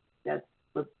 that's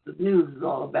what the news is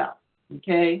all about,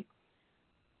 okay?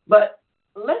 But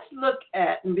let's look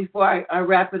at, and before I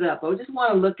wrap it up, I just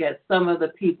want to look at some of the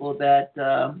people that,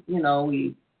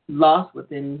 we lost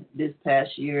within this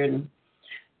past year, and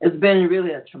it's been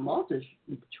really a tumultuous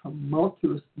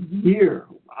year.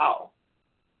 Wow.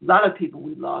 A lot of people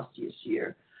we lost this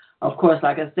year. Of course,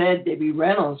 like I said, Debbie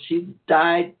Reynolds, she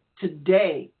died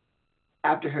today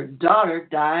after her daughter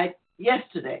died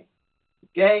yesterday.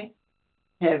 Okay?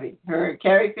 Heavy. Her and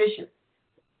Carrie Fisher.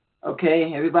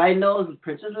 Okay? Everybody knows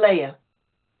Princess Leia.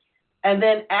 And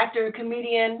then actor and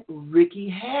comedian Ricky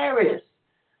Harris.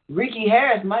 Ricky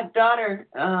Harris, my daughter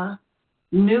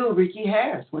knew Ricky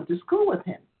Harris, went to school with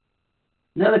him.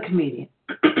 Another comedian,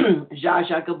 Zsa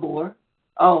Zsa Gabor.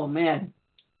 Oh, man.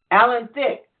 Alan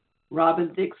Thicke,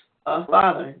 Robin Thicke's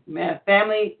father. Man,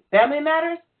 Family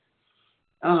Matters.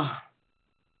 Oh.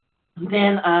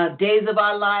 Then Days of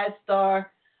Our Lives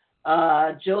star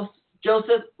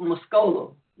Joseph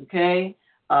Moscolo. Okay.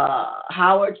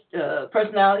 Howard,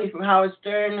 personality from Howard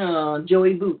Stern,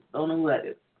 Joey Booth. Don't know who that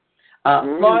is.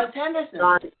 Florence Henderson.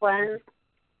 John Glenn.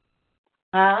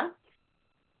 Huh?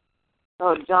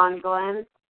 Oh, John Glenn.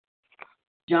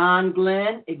 John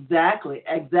Glenn, exactly.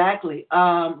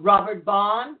 Robert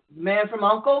Vaughn, Man from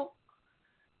U.N.C.L.E.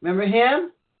 Remember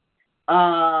him?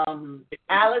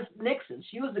 Alice Nixon.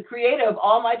 She was the creator of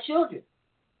All My Children.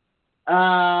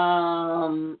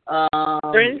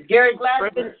 Gary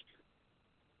Gladstone.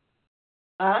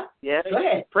 Huh? Yes. Go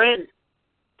ahead. Prince.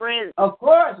 Of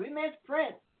course, we missed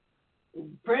Prince.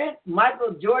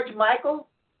 George Michael,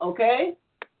 okay?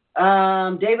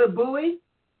 David Bowie,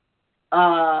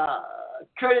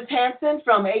 Curtis Hanson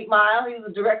from 8 Mile. He was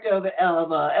the director of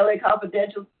L.A.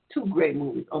 Confidential. 2 great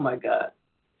movies. Oh, my God.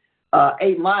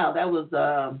 8 Mile, that was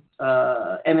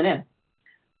Eminem.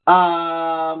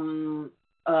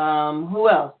 Who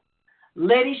else?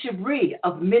 Lady Chabri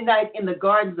of Midnight in the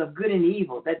Gardens of Good and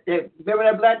Evil. Remember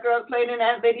that black girl playing in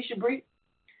that, Lady Chabri?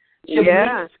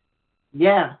 Yeah.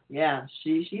 Yeah.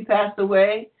 She passed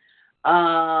away.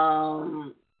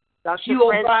 Dr.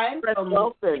 Chris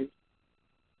Wilson.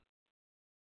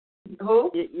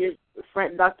 Who? Your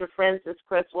friend, Dr. Frances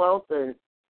Cress Wilson.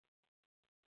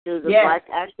 She was a black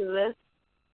activist.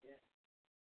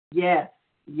 Yes.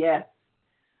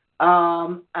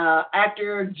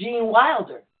 Actor Gene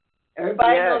Wilder.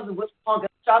 Everybody knows the Willy Wonka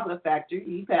Chocolate Factory.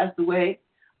 He passed away.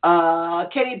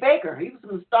 Kenny Baker. He was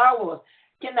from Star Wars.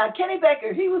 Now, Kenny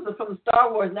Baker, he was from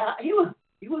Star Wars. Now, he was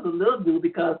a little dude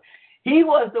because he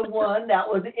was the one that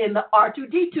was in the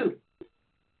R2-D2.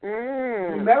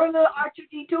 Remember the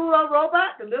R2-D2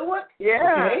 robot, the little one?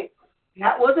 Yeah. Okay.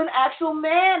 That was an actual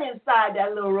man inside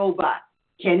that little robot,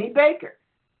 Kenny Baker.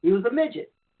 He was a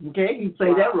midget. Okay, he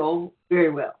played that role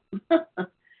very well.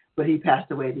 But he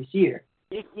passed away this year.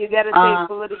 You got to say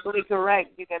politically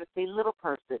correct. You got to say little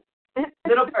person.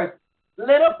 Little person.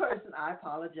 I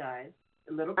apologize.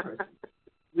 Little person.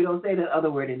 We don't say that other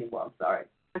word anymore. I'm sorry.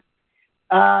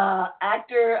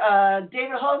 Actor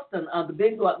David Holston of The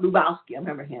Big Lebowski. I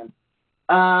remember him.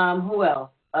 Who else?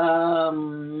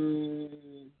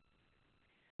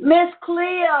 Miss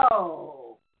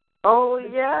Cleo. Oh,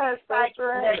 yes, that's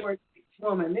right. Network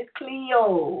woman, Miss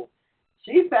Cleo.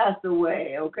 She passed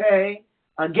away, okay?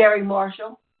 Gary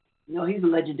Marshall. He's a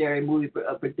legendary movie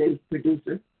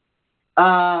producer.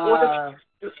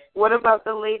 What about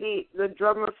the lady, the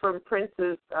drummer from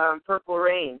Prince's Purple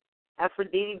Rain?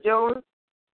 Aphrodite Jones?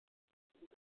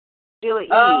 Sheila E.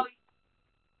 Oh,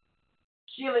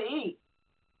 Sheila E.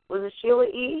 Was it Sheila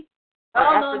E?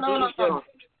 Oh,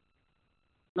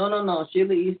 no.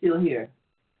 Sheila E. still here.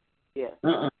 Yeah.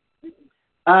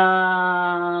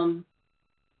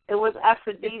 It was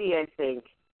Aphrodite, I think.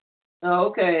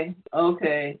 Oh,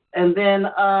 okay. And then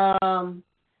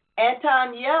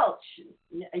Anton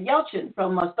Yelchin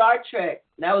from Star Trek.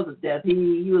 That was a death.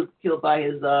 He was killed by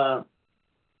his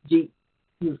Jeep.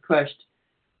 He was crushed.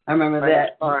 I remember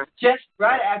that. Just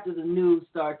right after the new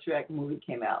Star Trek movie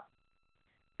came out.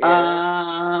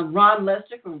 Yeah. Ron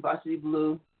Lester from Varsity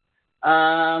Blue.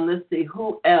 Let's see,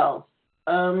 who else?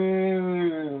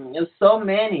 There's so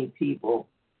many people.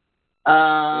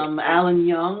 Alan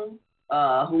Young,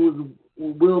 who was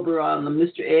Wilbur on the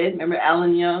Mr. Ed. Remember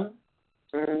Alan Young?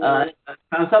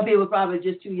 Mm-hmm. Some people are probably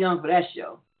just too young for that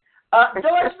show.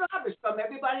 Doris Roberts from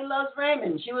Everybody Loves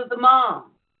Raymond. She was the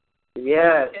mom.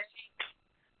 Yes.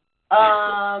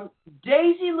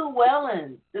 Daisy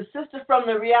Llewellyn, the sister from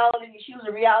she was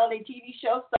a reality TV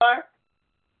show star.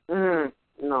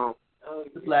 No.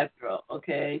 The black girl.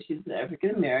 Okay, she's African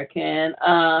American.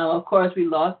 Of course, we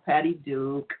lost Patty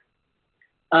Duke.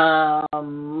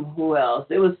 Who else?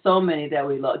 There was so many that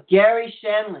we lost. Gary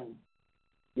Shandling.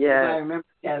 Yeah. I remember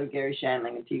Gary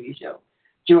Shandling, a TV show.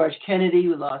 George Kennedy,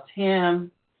 we lost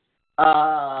him. Who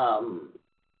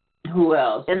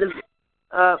else? And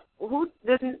who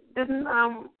didn't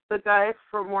the guy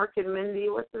from Mork and Mindy?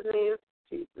 What's his name?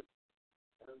 Jesus.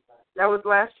 That was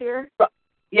last year.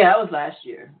 Yeah, that was last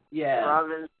year. Yeah.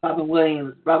 Robin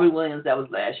Williams. That was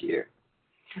last year.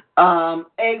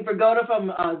 Egg Vergoda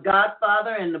from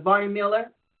Godfather and Barney Miller.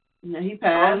 He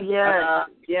passed. Oh, yes.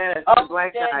 Yes, the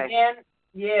black guy.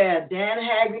 Dan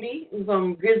Haggerty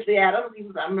from Grizzly Adams.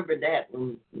 I remember that.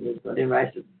 I didn't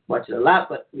watch it a lot,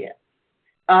 but yeah.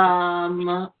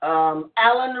 Alan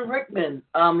Rickman.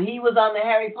 He was on the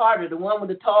Harry Potter, the one with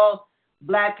the tall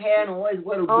black hair and always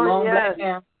wore the long black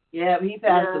hair. Yeah, he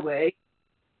passed away.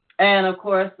 And of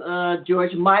course,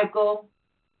 George Michael,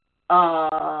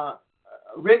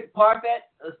 Rick Parfit,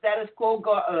 a Status Quo,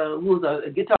 who was a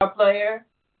guitar player.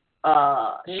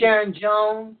 Sharon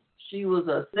Jones, she was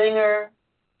a singer.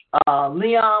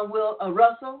 Leon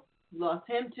Russell, lost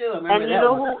him too. I remember and you that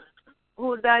know one.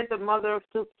 who died? The mother of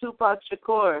Tupac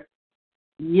Shakur.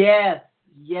 Yes,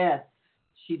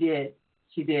 she did.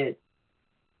 Yes,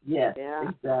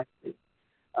 exactly.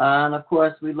 And of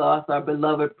course, we lost our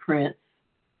beloved Prince,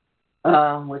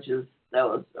 that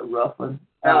was a rough one.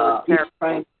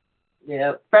 Frank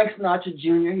Sinatra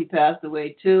Jr. He passed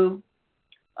away too.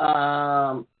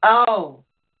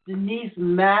 Denise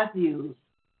Matthews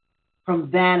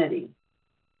from Vanity.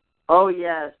 Oh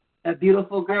yes, a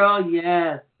beautiful girl.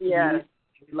 Yes. Yes.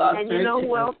 And you know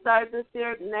who else died this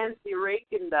year? Nancy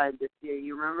Reagan died this year.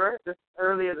 You remember? Just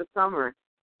earlier this summer.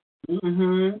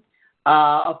 Mm-hmm.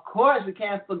 Of course, we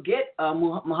can't forget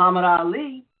Muhammad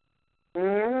Ali.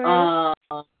 Mm-hmm.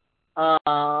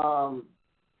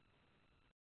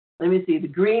 Let me see. The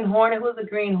Green Hornet. Who's the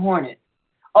Green Hornet?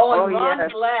 And Ron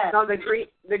Glass. No, the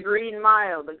Green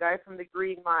Mile. The guy from the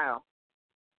Green Mile.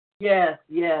 Yes.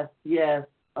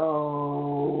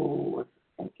 Oh,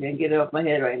 I can't get it off my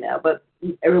head right now, but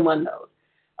everyone knows.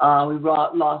 We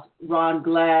lost Ron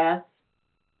Glass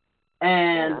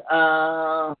and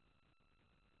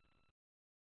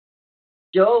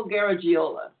Joe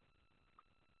Garagiola.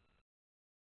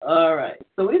 All right.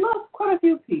 So we lost quite a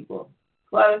few people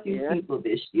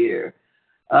this year.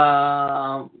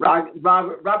 Robert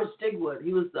Stigwood,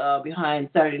 he was behind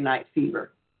Saturday Night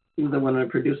Fever. He was one of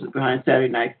the producers behind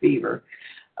Saturday Night Fever.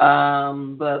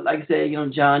 But like I said,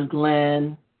 John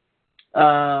Glenn,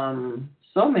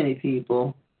 so many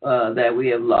people that we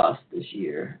have lost this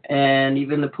year. And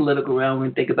even the political realm, when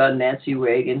we think about Nancy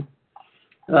Reagan,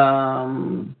 I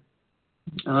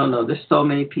don't know, there's so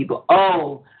many people.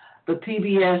 Oh, the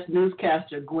PBS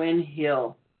newscaster, Gwen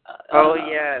Hill.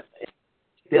 Yes.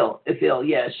 Phil,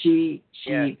 yeah, she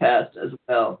passed as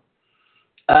well.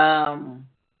 But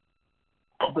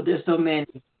there's so many.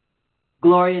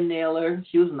 Gloria Naylor,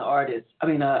 she was an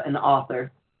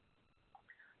author.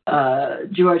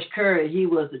 George Curry, he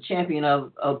was the champion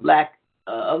of the black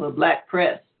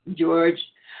press.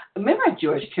 Remember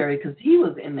George Curry, because he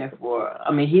was in there he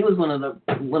was one of the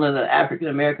African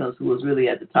Americans who was really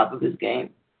at the top of his game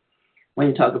when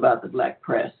you talk about the black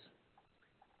press.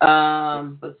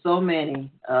 But so many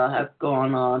have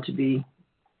gone on to be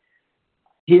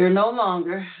here no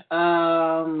longer.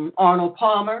 Arnold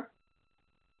Palmer,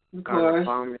 of course.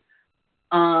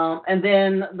 And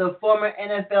then the former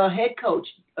NFL head coach,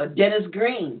 Dennis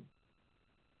Green.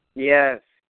 Yes.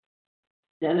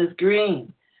 Dennis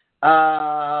Green.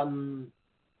 NFL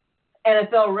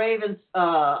Ravens,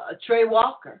 Trey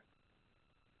Walker.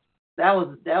 That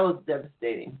was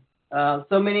devastating.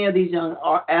 So many of these young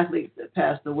athletes that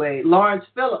passed away. Lawrence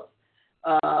Phillips,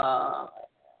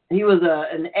 he was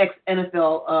an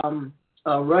ex-NFL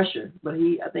rusher, but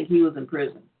I think he was in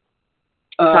prison.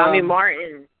 Tommy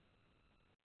Martin.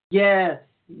 Yes,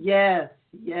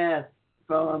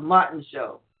 from Martin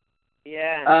Show.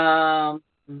 Yeah.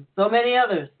 So many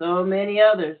others.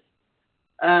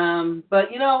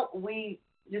 But we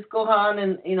just go on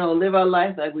and live our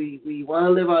life like we want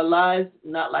to live our lives,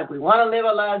 not like we want to live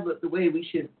our lives, but the way we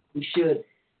should.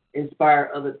 inspire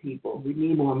other people. We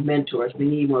need more mentors. We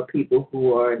need more people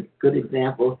who are a good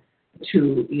example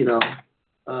to,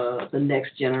 the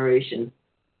next generation.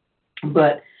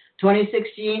 But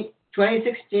 2016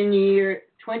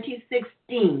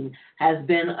 has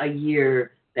been a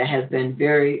year that has been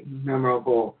very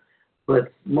memorable.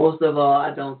 But most of all,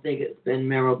 I don't think it's been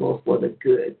memorable for the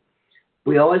good.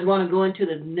 We always want to go into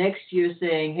the next year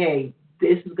saying, hey,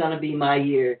 this is going to be my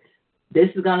year. This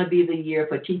is going to be the year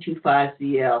for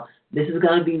T25CL. This is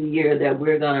going to be the year that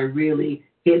we're going to really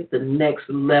hit the next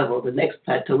level, the next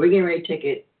plateau. We're getting ready to take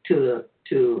it to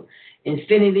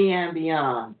infinity and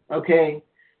beyond, okay?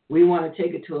 We want to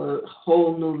take it to a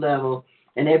whole new level.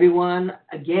 And everyone,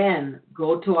 again,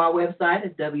 go to our website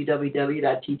at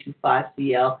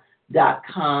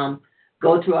www.t25cl.com.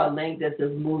 Go to our link that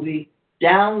says movie.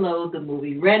 Download the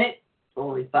movie, rent it for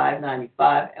only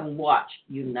 $5.95, and watch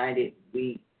United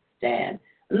We Stand.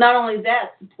 Not only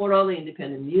that, support all the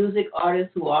independent music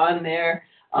artists who are on there.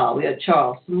 We have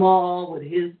Charles Small with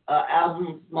his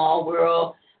album Small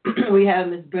World. We have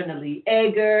Miss Brenda Lee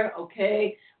Egger,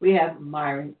 okay. We have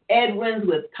Myron Edwins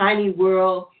with Tiny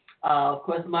World. Of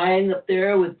course, mine up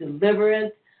there with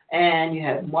Deliverance. And you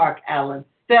have Mark Allen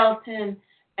Felton.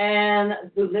 And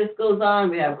the list goes on.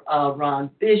 We have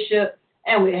Ron Bishop.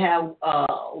 And we have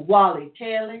Wally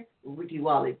Taylor, Ricky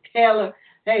Wally Taylor.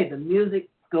 Hey, the music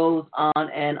goes on.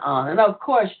 And, of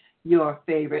course, your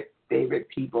favorite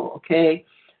people, okay?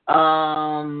 There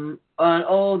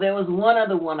was one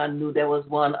other one I knew. There was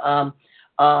one,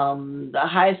 the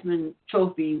Heisman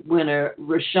Trophy winner,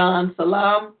 Rashawn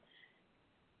Salam.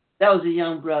 That was a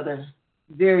young brother,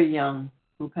 very young,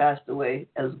 who passed away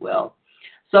as well.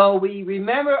 So we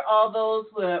remember all those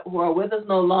who are with us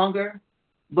no longer,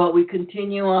 but we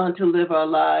continue on to live our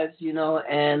lives,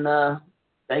 and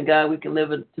thank God we can live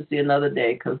to see another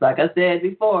day. Because like I said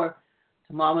before,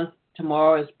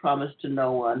 tomorrow is promised to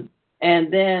no one.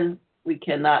 And then we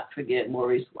cannot forget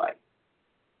Maurice White.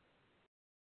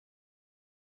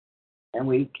 And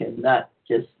we cannot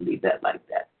just leave that like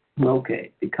that.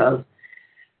 Okay, because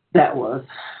that was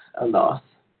a loss.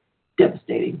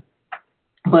 Devastating.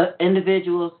 But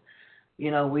individuals,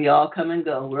 we all come and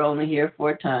go. We're only here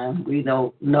for a time. We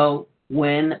don't know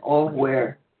when or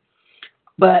where.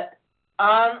 But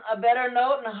on a better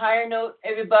note and a higher note,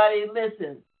 everybody,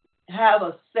 listen, have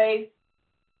a safe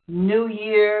New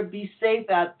Year. Be safe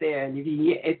out there. And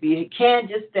if you can,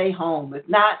 just stay home. If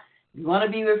not, you want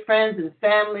to be with friends and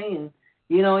family and,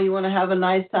 you want to have a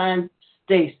nice time,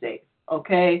 stay safe,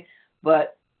 okay?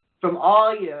 But from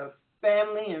all your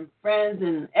family and friends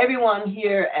and everyone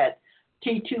here at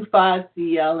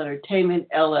T25CL Entertainment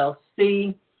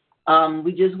LLC,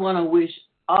 we just want to wish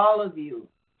all of you,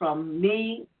 from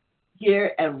me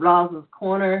here at Rosalind's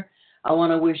Corner, I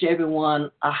want to wish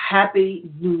everyone a happy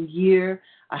new year,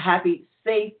 a happy,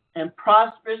 safe, and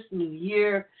prosperous new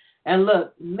year. And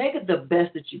look, make it the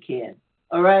best that you can,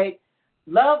 all right?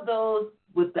 Love those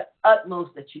with the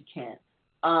utmost that you can.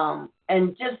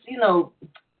 And just,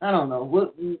 I don't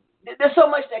know, there's so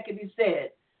much that can be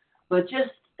said, but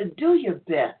just do your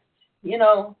best,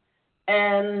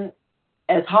 and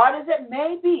as hard as it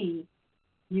may be,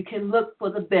 you can look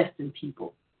for the best in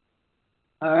people.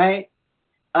 All right?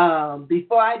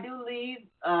 Before I do leave,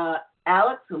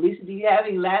 Alex, Lisa, do you have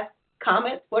any last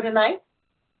comments for tonight?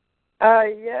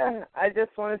 Yeah, I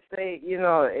just want to say,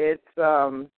 it's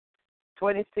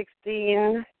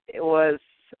 2016. It was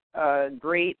a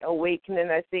great awakening.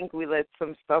 I think we let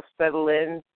some stuff settle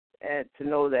in, and to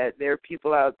know that there are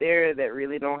people out there that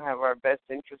really don't have our best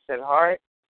interests at heart.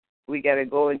 We got to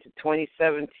go into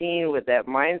 2017 with that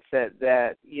mindset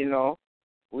that,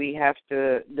 we have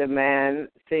to demand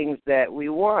things that we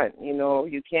want.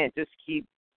 You can't just keep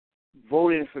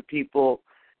voting for people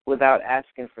without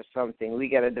asking for something. We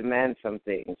got to demand some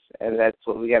things, and that's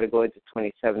what we got to go into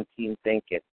 2017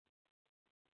 thinking.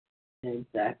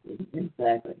 Exactly.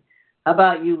 How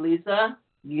about you, Lisa?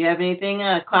 Do you have anything,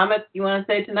 comments you want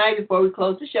to say tonight before we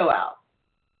close the show out?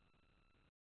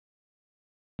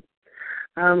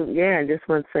 Yeah, I just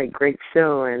want to say great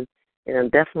show, and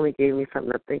definitely gave me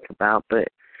something to think about. But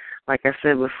like I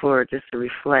said before, just to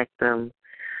reflect, not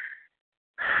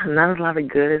a lot of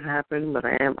good has happened, but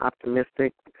I am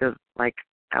optimistic because, like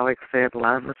Alex said, a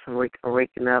lot of us are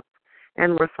waking up,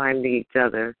 and we're finding each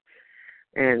other,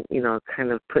 and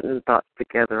kind of putting thoughts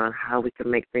together on how we can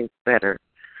make things better,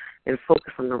 and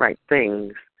focus on the right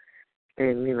things,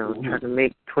 and try to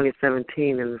make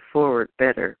 2017 and forward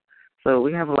better. So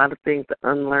we have a lot of things to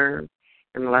unlearn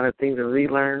and a lot of things to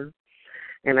relearn.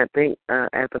 And I think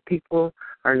as a people,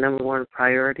 our number one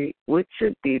priority, which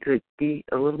should be to be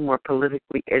a little more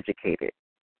politically educated.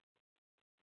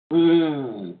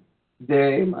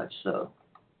 Very much so.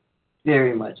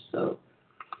 Very much so.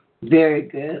 Very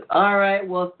good. All right.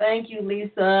 Well, thank you,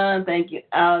 Lisa, and thank you,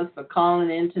 Alex, for calling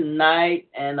in tonight.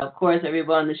 And, of course,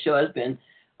 everyone on the show has been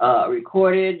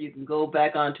recorded. You can go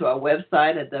back onto our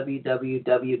website at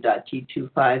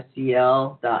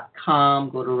www.t25cl.com.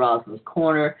 Go to Rosalind's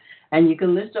Corner, and you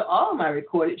can listen to all of my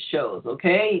recorded shows,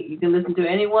 okay? You can listen to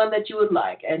any one that you would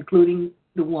like, including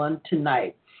the one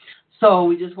tonight. So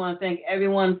we just want to thank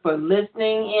everyone for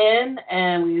listening in,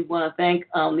 and we want to thank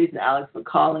Lisa and Alex for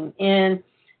calling in.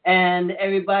 And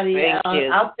everybody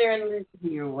out there,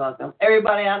 you're welcome.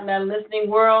 Everybody out in that listening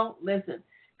world, listen,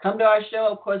 come to our show.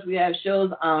 Of course, we have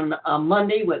shows on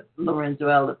Monday with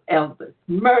Lorenzo Elvis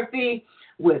Murphy,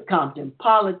 with Compton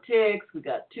Politics. We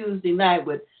got Tuesday night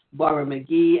with Barbara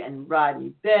McGee and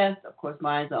Rodney Best. Of course,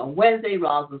 mine's on Wednesday,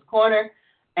 Rosalind's Corner.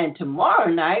 And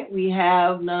tomorrow night, we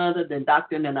have none other than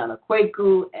Dr. Nanana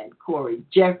Kwaku and Corey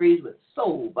Jeffries with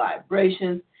Soul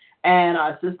Vibrations. And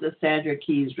our sister Sandra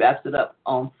Keys wraps it up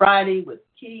on Friday with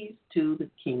Keys to the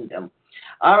Kingdom.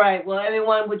 All right. Well,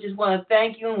 everyone, we just want to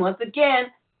thank you. And once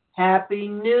again, Happy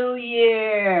New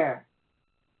Year.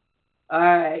 All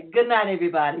right. Good night,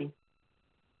 everybody.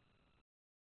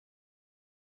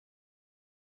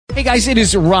 Hey guys, it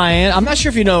is Ryan. I'm not sure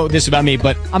if you know this about me,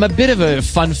 but I'm a bit of a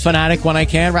fun fanatic when I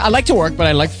can. I like to work, but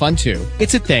I like fun too.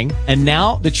 It's a thing. And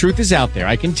now the truth is out there.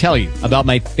 I can tell you about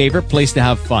my favorite place to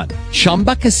have fun.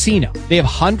 Chumba Casino. They have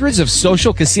hundreds of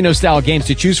social casino style games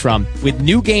to choose from with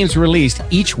new games released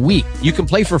each week. You can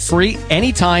play for free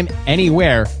anytime,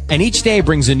 anywhere. And each day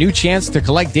brings a new chance to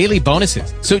collect daily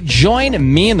bonuses. So join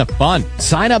me in the fun.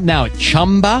 Sign up now at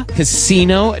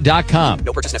ChumbaCasino.com.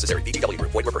 No purchase necessary. VGW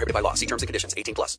Group. Void where prohibited by law. See terms and conditions. 18+.